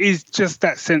it is just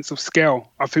that sense of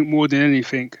scale, I think, more than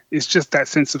anything. It's just that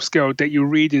sense of scale that you're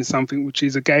reading something which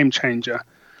is a game changer,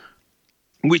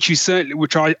 which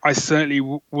I certainly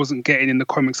wasn't getting in the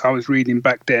comics I was reading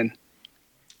back then.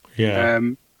 Yeah.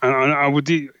 And I would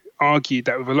argue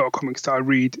that with a lot of comics that I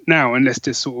read now, unless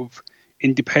they're sort of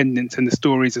independent and the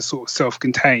stories are sort of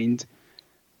self-contained,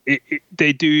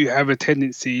 they do have a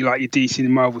tendency, like your DC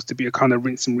and Marvels, to be a kind of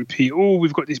rinse and repeat. Oh,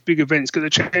 we've got this big event, it's going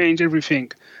to change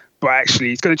everything. But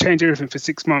actually, it's going to change everything for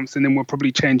 6 months and then we'll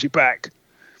probably change it back.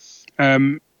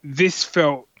 This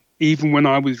felt, even when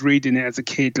I was reading it as a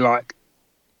kid, like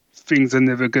things are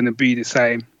never going to be the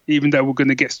same. Even though we're going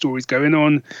to get stories going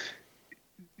on,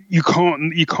 you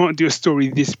can't do a story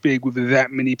this big with that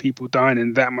many people dying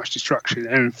and that much destruction,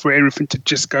 and for everything to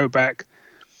just go back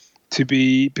to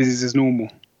be business as normal.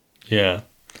 Yeah.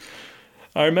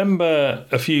 I remember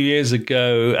a few years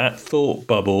ago at Thought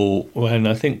Bubble when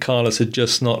I think Carlos had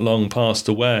just not long passed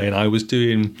away, and I was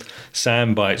doing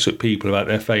sound bites with people about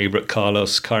their favourite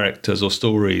Carlos characters or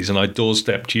stories, and I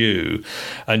doorstepped you,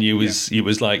 and it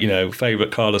was like,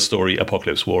 favourite Carlos story,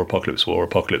 Apocalypse War, Apocalypse War,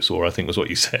 Apocalypse War, I think was what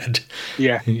you said.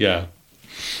 Yeah. Yeah.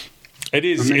 It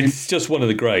is. It's just one of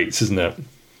the greats, isn't it?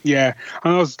 Yeah.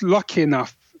 And I was lucky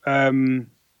enough, Dave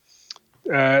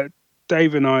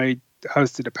and I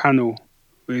hosted a panel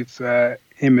with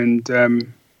him and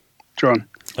John.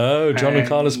 Oh, John and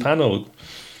Carlos panel.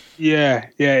 Yeah.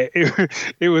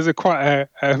 It was it's quite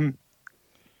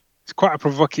a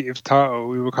provocative title.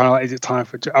 We were kind of like, is it time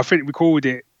for? I think we called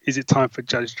it, "Is it time for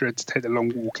Judge Dredd to take the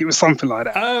long walk?" It was something like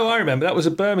that. Oh, I remember. That was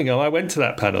at Birmingham. I went to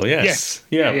that panel. Yes.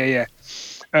 Yeah.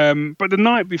 But the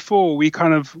night before, we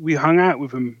hung out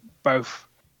with them both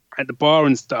at the bar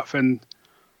and stuff, and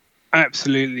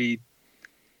absolutely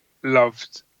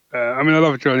loved. I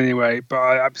love John anyway, but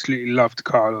I absolutely loved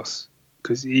Carlos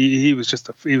because he was just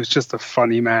a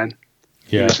funny man.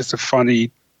 Yeah. He was just a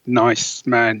funny, nice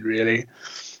man, really.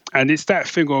 And it's that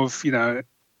thing of,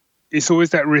 it's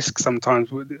always that risk sometimes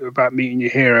about meeting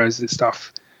your heroes and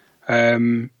stuff.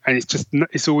 And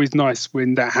it's always nice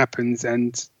when that happens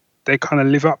and they kind of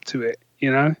live up to it,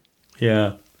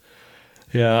 Yeah.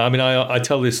 Yeah, I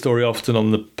tell this story often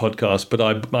on the podcast, but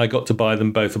I got to buy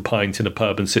them both a pint in a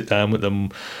pub and sit down with them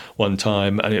one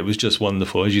time, and it was just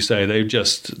wonderful. As you say, they've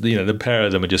just, the pair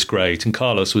of them are just great, and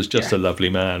Carlos was just a lovely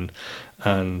man,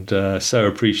 and so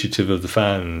appreciative of the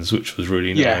fans, which was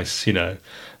really nice,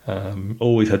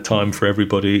 always had time for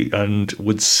everybody, and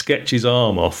would sketch his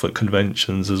arm off at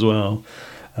conventions as well.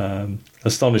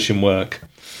 Astonishing work.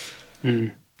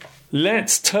 Mm.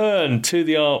 Let's turn to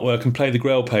the artwork and play the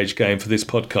Grail page game for this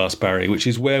podcast, Barry, which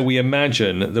is where we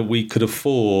imagine that we could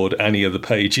afford any of the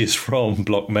pages from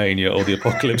Blockmania or the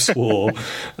Apocalypse War.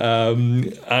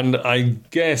 And I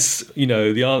guess,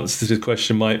 the answer to this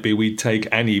question might be we'd take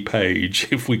any page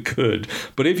if we could.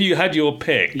 But if you had your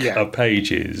pick of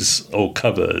pages or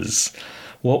covers,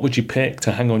 what would you pick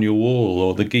to hang on your wall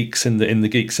or the Geeks in the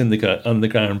Geek Syndicate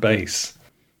underground base?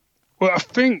 Well, I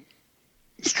think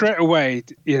straight away,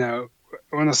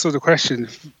 when I saw the question,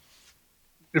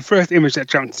 the first image that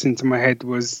jumped into my head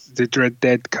was the Dredd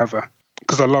Dead cover,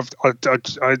 because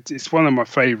it's one of my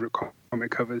favourite comic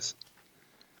covers.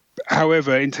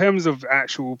 However, in terms of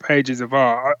actual pages of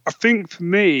art, I think for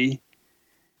me,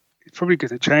 it's probably going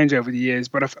to change over the years,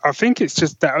 but I think it's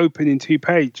just that opening 2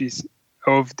 pages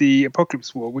of the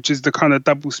Apocalypse War, which is the kind of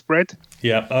double spread.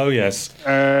 Yeah. Oh, yes.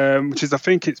 Which is, I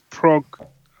think it's Prog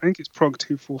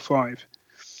 245.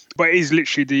 But it is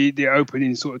literally the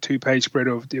opening sort of 2-page spread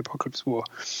of the Apocalypse War,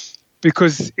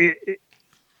 because it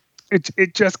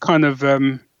just kind of,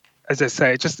 as I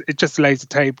say, it just lays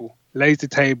the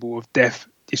table of death,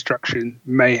 destruction,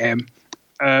 mayhem,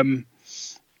 and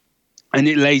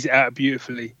it lays it out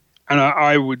beautifully. And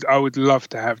I would love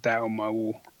to have that on my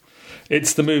wall.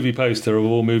 It's the movie poster of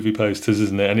all movie posters,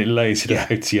 isn't it? And it lays it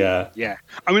out. Yeah.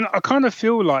 I kind of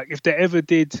feel like if they ever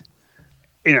did,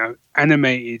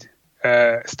 animated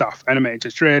stuff, animated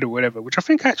Judge Dredd or whatever, which I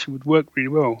think actually would work really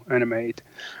well, animated,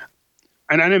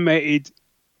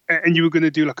 and you were going to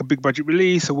do like a big budget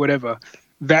release or whatever,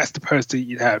 that's the poster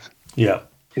you'd have. Yeah.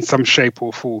 In some shape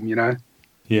or form,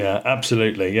 Yeah,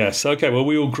 absolutely. Yes. Okay, well,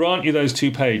 we will grant you those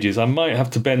 2 pages. I might have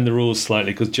to bend the rules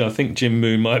slightly because I think Jim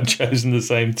Moon might have chosen the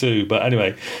same too. But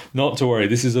anyway, not to worry.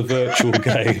 This is a virtual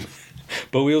game.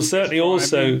 But we'll certainly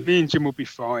also... Me and Jim will be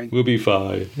fine. We'll be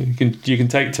fine. You can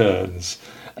take turns.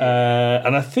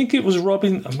 And I think it was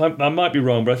Robin... I might be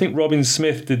wrong, but I think Robin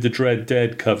Smith did the Dread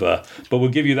Dead cover. But we'll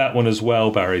give you that one as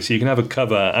well, Barry. So you can have a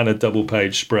cover and a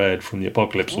double-page spread from the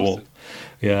Apocalypse War.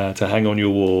 Yeah, to hang on your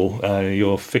wall,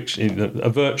 your fiction, a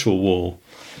virtual wall.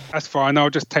 That's fine. I'll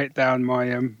just take down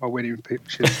my my wedding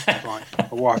pictures. Fine.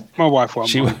 My wife won't.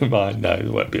 She won't mind. No,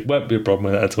 there won't be a problem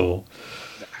with that at all.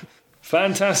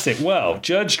 Fantastic. Well,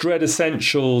 Judge Dredd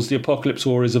Essentials, The Apocalypse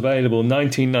War is available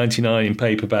 $19.99 in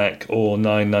paperback or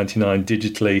 $9.99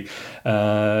 digitally.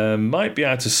 Might be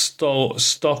out of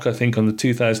stock, I think, on the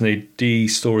 2000 AD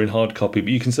store in hard copy,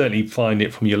 but you can certainly find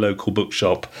it from your local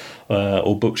bookshop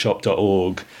or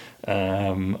bookshop.org.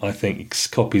 I think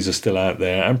copies are still out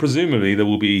there, and presumably there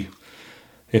will be,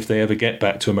 if they ever get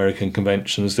back to American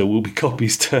conventions, there will be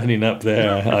copies turning up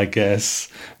there, I guess.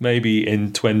 Maybe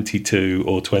in 22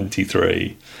 or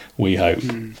 23, we hope.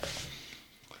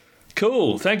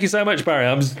 Cool. Thank you so much, Barry.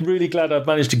 I'm really glad I've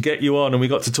managed to get you on and we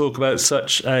got to talk about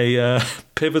such a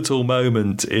pivotal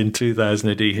moment in 2000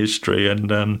 AD history,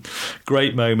 and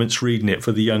great moments reading it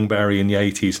for the young Barry in the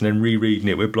 80s and then rereading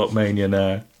it with Blockmania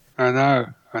now. I know.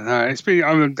 It's been...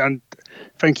 and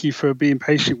thank you for being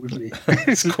patient with me.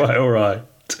 It's quite all right.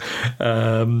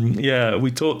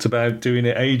 We talked about doing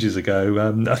it ages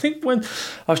ago. I think when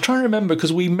I was trying to remember,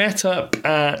 because we met up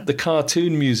at the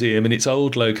Cartoon Museum in its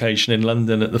old location in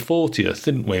London at the 40th,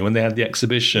 didn't we, when they had the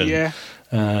exhibition? Yeah.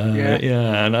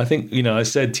 And I think, I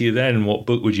said to you then, what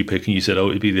book would you pick? And you said,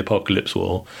 it'd be The Apocalypse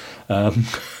War.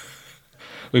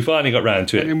 We finally got round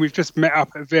to it. And we've just met up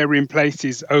at varying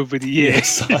places over the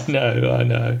years. Yes, I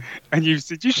know. And you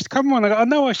said, you should come on. I go, I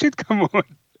know I should come on.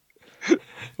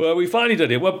 Well, we finally did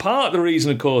it. Well, part of the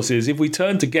reason, of course, is if we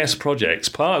turn to guest projects,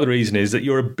 part of the reason is that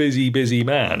you're a busy, busy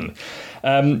man.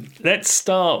 Let's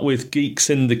start with Geek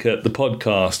Syndicate, the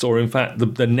podcast, or in fact,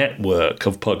 the network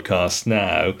of podcasts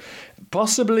now.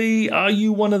 Possibly, are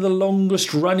you one of the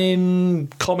longest running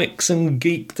comics and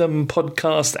geekdom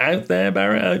podcasts out there,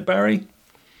 Barry?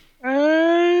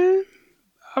 I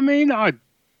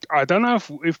don't know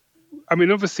if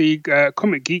obviously,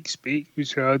 Comic Geek Speak,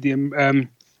 which are an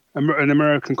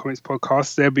American comics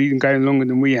podcast, they've been going longer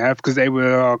than we have because they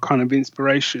were our kind of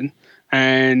inspiration.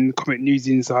 And Comic News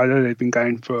Insider, they've been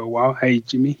going for a while. Hey,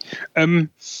 Jimmy.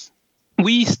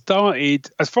 We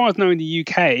started, as far as knowing the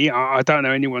UK, I don't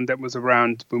know anyone that was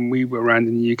around when we were around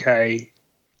in the UK,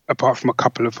 apart from a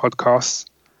couple of podcasts.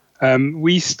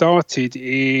 We started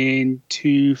in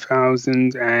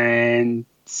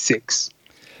 2006.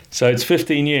 So it's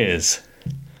 15 years.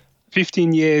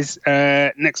 15 years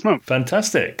next month.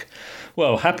 Fantastic.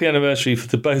 Well, happy anniversary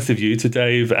to both of you, to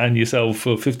Dave and yourself,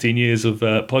 for 15 years of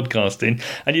podcasting.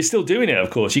 And you're still doing it,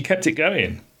 of course. You kept it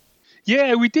going.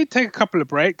 Yeah, we did take a couple of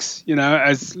breaks,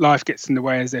 as life gets in the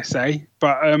way, as they say.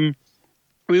 But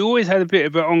we always had a bit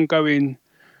of an ongoing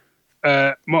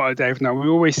motto, Dave. Now, we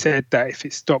always said that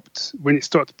when it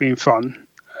stopped being fun,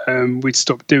 we'd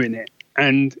stop doing it.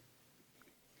 And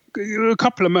a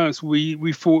couple of months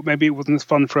we thought maybe it wasn't as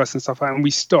fun for us and stuff like that, and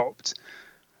we stopped.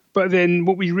 But then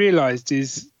what we realised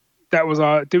is that was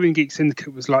doing Geek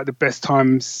Syndicate was like the best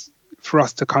times for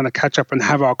us to kind of catch up and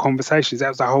have our conversations. That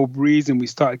was the whole reason we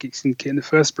started Geek Syndicate in the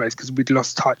first place, because we'd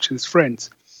lost touch as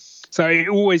friends. So it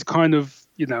always kind of,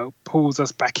 pulls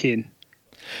us back in.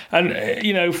 And,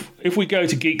 if we go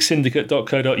to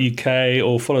geeksyndicate.co.uk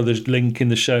or follow the link in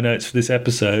the show notes for this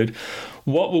episode,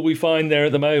 what will we find there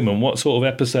at the moment? What sort of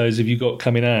episodes have you got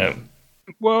coming out?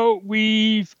 Well,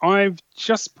 I've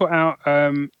just put out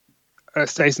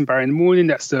Stacey and Barry in the Morning.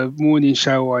 That's the morning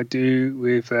show I do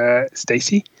with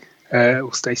Stacey,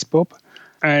 or Stacey Bob.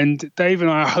 And Dave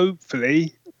and I,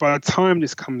 hopefully, by the time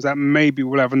this comes out, maybe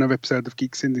we'll have another episode of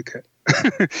Geek Syndicate.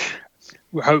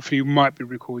 Hopefully, we might be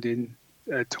recording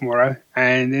tomorrow.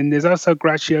 And then there's also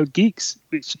Groucho Geeks,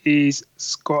 which is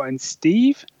Scott and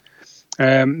Steve.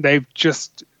 They've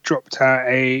just dropped out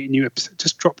a new episode.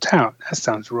 Just dropped out. That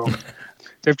sounds wrong.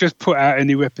 They've just put out a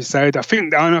new episode. I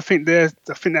think that's their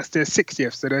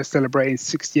 60th, so they're celebrating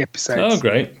 60 episodes. Oh,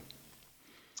 great.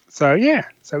 So yeah,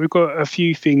 we've got a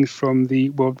few things from the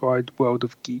worldwide world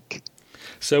of geek.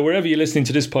 So wherever you're listening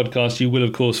to this podcast, you will,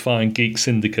 of course, find Geek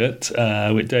Syndicate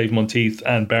with Dave Monteith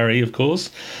and Barry, of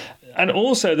course. And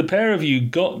also, the pair of you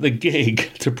got the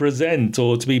gig to present,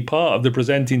 or to be part of the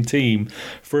presenting team,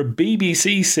 for a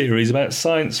BBC series about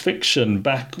science fiction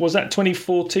back, was that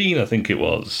 2014, I think it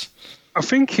was? I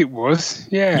think it was,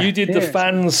 yeah. You did the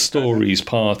fan stories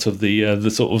part of the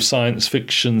sort of science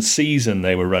fiction season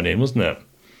they were running, wasn't it?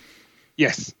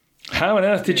 Yes. How on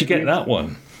earth did you get that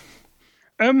one?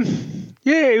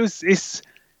 It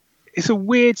it's a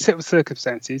weird set of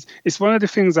circumstances. It's one of the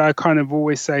things I kind of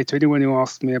always say to anyone who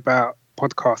asks me about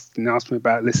podcasts and asks me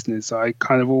about listeners. I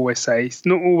kind of always say it's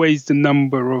not always the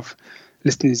number of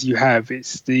listeners you have;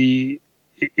 it's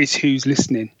who's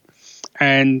listening.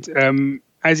 And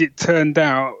as it turned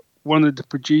out,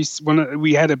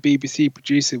 we had a BBC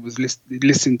producer was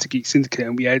listened to Geek Syndicate,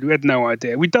 and we had no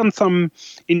idea. We'd done some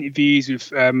interviews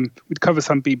with we'd covered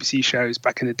some BBC shows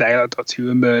back in the day, like Doctor Who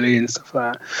and Merlin and stuff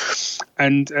like that.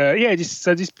 And this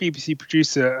BBC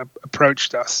producer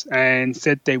approached us and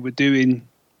said they were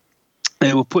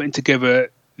putting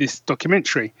together this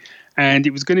documentary, and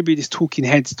it was going to be this Talking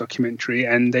Heads documentary,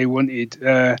 and they wanted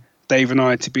Dave and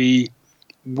I to be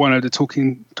one of the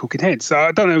talking heads. So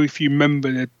I don't know if you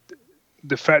remember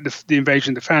the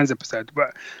Invasion of the Fans episode,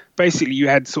 but basically you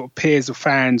had sort of peers of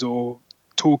fans or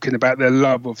talking about their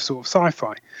love of sort of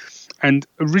sci-fi. And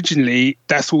originally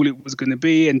that's all it was going to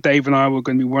be, and Dave and I were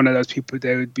going to be one of those people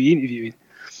they would be interviewing.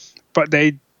 But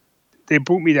they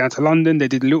brought me down to London. They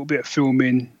did a little bit of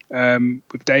filming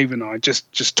with Dave and I,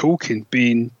 just talking,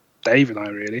 being Dave and I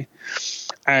really.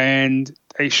 And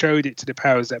they showed it to the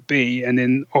powers that be, and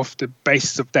then off the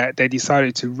basis of that, they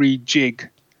decided to rejig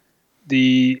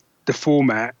the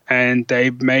format, and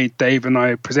they made Dave and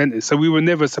I presenters. So we were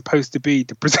never supposed to be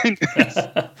the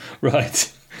presenters.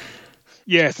 Right.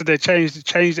 Yeah, so they changed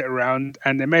it around,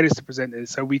 and they made us the presenters.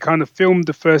 So we kind of filmed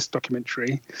the first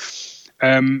documentary,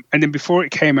 and then before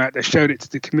it came out, they showed it to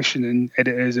the commission and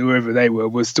editors, whoever they were,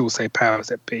 will still say powers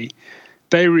that be.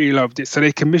 They really loved it, so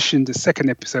they commissioned the second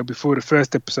episode before the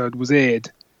first episode was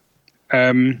aired.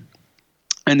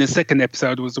 And the second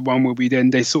episode was the one where we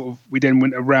then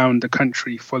went around the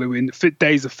country following the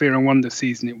Days of Fear and Wonder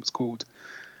season, it was called.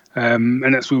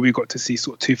 And that's where we got to see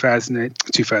sort of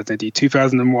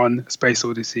 2001 Space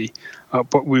Odyssey, up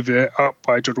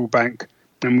by Jodrell Bank.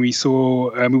 And we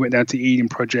went down to Eden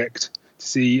Project to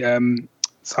see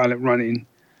Silent Running.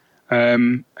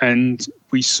 And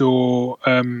we saw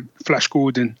Flash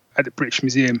Gordon at the British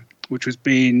Museum, which was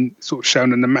being sort of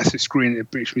shown on the massive screen at the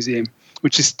British Museum,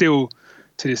 which is still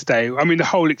to this day. I mean, the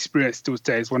whole experience still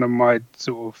today is one of the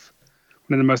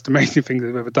most amazing things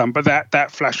I've ever done. But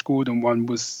that Flash Gordon one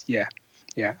was, yeah.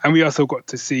 And we also got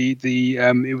to see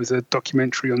it was a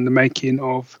documentary on the making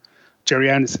of Jerry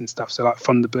Anderson stuff, so like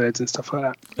Thunderbirds and stuff like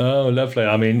that. Oh, lovely.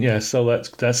 I mean, yeah, so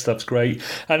that stuff's great.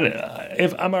 And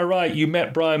am I right, you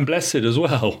met Brian Blessed as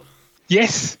well?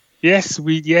 Yes,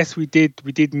 we did.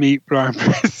 We did meet Brian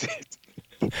Blessed.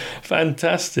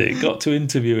 Fantastic. Got to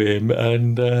interview him,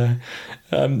 and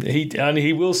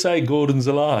he will say Gordon's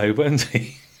alive, won't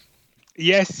he?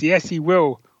 Yes, he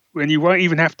will. And you won't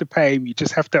even have to pay him. You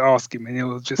just have to ask him, and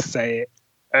he'll just say it.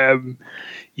 I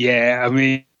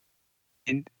mean,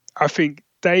 I think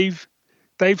Dave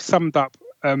summed up.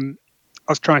 I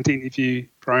was trying to interview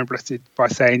Brian Blessed by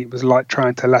saying it was like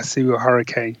trying to lasso a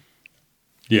hurricane.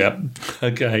 Yeah.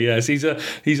 Okay. Yes, he's a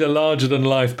larger than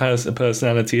life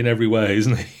personality in every way,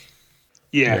 isn't he?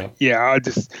 Yeah.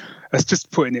 That's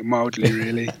just putting it mildly,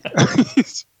 really.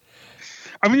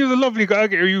 I mean, he was a lovely guy.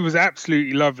 He was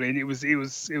absolutely lovely, and it was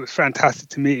fantastic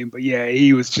to meet him. But yeah,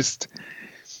 he was just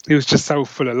so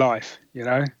full of life, you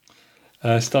know.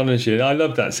 Astonishing. I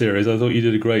loved that series. I thought you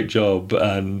did a great job,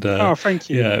 and thank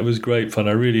you. Yeah, it was great fun.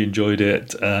 I really enjoyed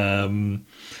it.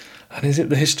 And is it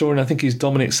the historian? I think he's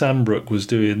Dominic Sambrook was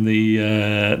doing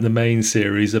the main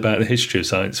series about the history of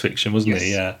science fiction, wasn't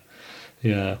he?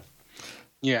 Yeah.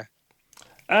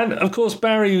 And of course,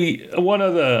 Barry, one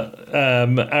other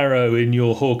arrow in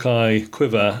your Hawkeye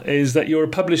quiver is that you're a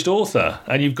published author,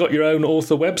 and you've got your own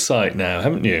author website now,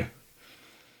 haven't you?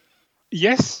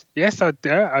 Yes, I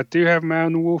do. I do have my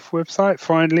own Wolf website.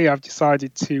 Finally, I've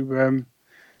decided to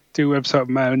do a website with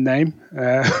my own name.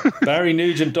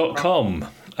 BarryNugent.com.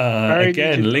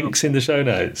 Again, links in the show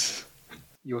notes.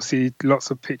 You'll see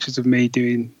lots of pictures of me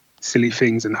doing silly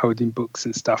things and holding books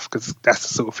and stuff, because that's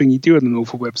the sort of thing you do on an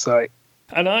author website.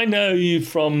 And I know you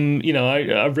from,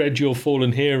 I've read your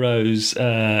Fallen Heroes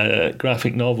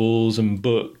graphic novels and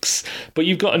books, but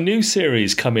you've got a new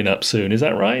series coming up soon, is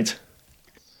that right?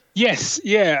 Yes,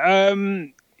 yeah.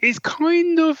 It's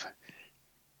kind of,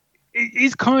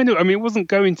 I mean, it wasn't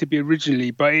going to be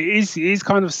originally, but it is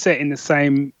kind of set in the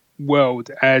same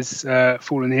world as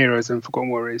Fallen Heroes and Forgotten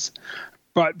Warriors.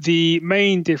 But the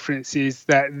main difference is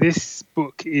that this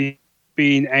book is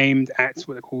being aimed at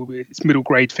what they call it's middle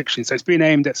grade fiction. So it's being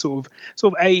aimed at sort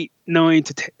of 8, 9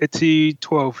 to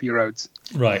 12-year-olds.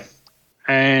 Right.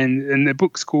 And the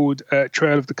book's called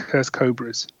Trail of the Cursed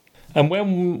Cobras. And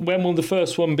when will the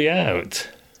first one be out?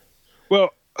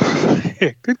 Well,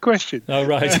 Good question. Oh,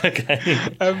 right, okay.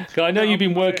 I know you've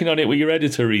been working on it with your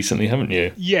editor recently, haven't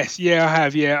you? Yes, yeah, I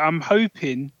have. Yeah, I'm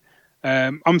hoping.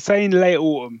 I'm saying late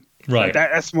autumn. Right. So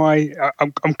that's my.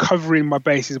 I'm covering my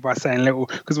bases by saying late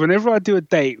autumn, because whenever I do a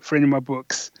date for any of my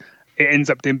books, it ends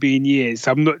up then being years.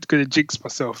 So I'm not going to jinx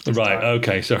myself this time.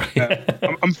 Okay, sorry.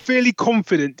 I'm fairly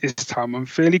confident this time. I'm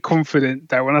fairly confident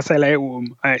that when I say late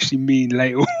autumn, I actually mean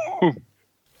late autumn.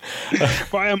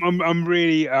 But I'm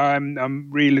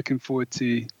really looking forward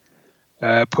to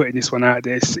putting this one out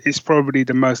there. It's probably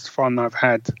the most fun I've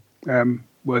had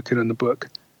working on the book.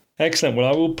 Excellent.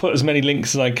 Well, I will put as many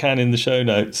links as I can in the show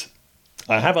notes.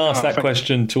 I have asked that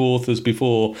question to authors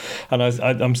before, and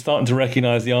I'm starting to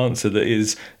recognise the answer, that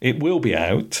is, it will be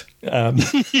out.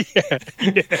 It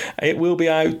will be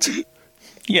out.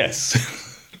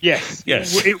 Yes. Yes.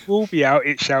 It will be out.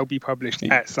 It shall be published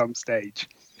at some stage.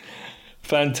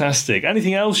 Fantastic.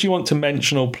 Anything else you want to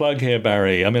mention or plug here,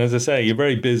 Barry? I mean, as I say, you're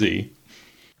very busy.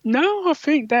 No, I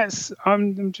think that's.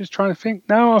 I'm just trying to think.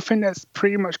 No, I think that's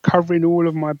pretty much covering all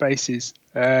of my bases.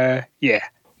 Yeah.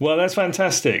 Well, that's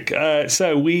fantastic.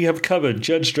 So we have covered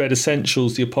Judge Dredd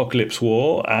Essentials, The Apocalypse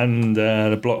War, and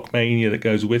the Block Mania that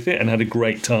goes with it, and had a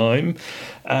great time.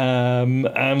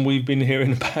 And we've been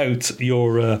hearing about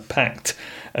your packed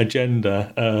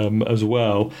agenda as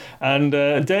well. And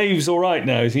Dave's all right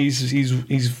now.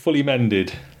 He's fully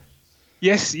mended.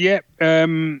 Yes. Yeah.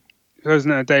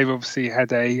 Dave obviously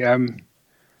had a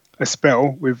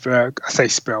spell with. I say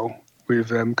spell. With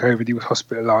COVID, he was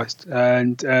hospitalised,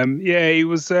 and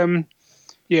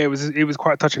it was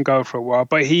quite touch and go for a while.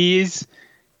 But he's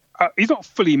not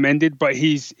fully mended, but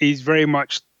he's very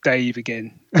much Dave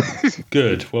again.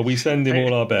 Good. Well, we send him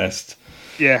all our best.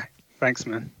 Yeah. Thanks,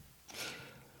 man.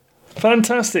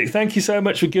 Fantastic. Thank you so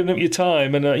much for giving up your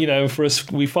time, and for us,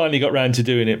 we finally got round to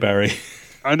doing it, Barry.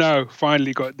 I know.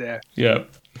 Finally got there. Yeah.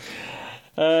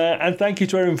 And thank you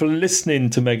to everyone for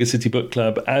listening to Mega City Book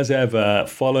Club. As ever,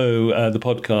 follow the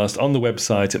podcast on the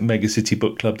website at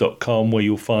megacitybookclub.com, where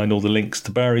you'll find all the links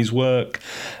to Barry's work,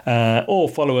 or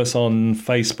follow us on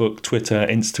Facebook, Twitter,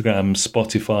 Instagram,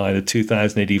 Spotify, the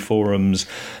 2000 AD forums,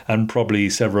 and probably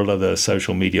several other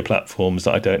social media platforms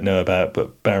that I don't know about,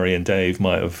 but Barry and Dave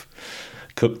might have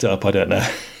cooked up. I don't know.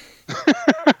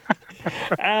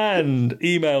 And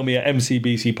email me at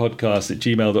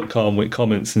mcbcpodcast@gmail.com with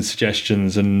comments and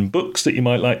suggestions and books that you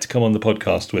might like to come on the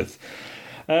podcast with.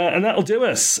 And that'll do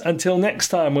us. Until next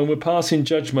time, when we're passing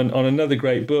judgment on another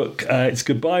great book, it's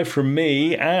goodbye from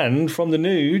me, and from the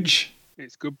Nuge,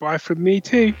 it's goodbye from me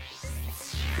too.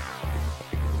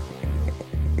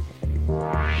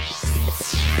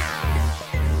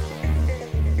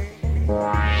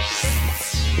 Wow.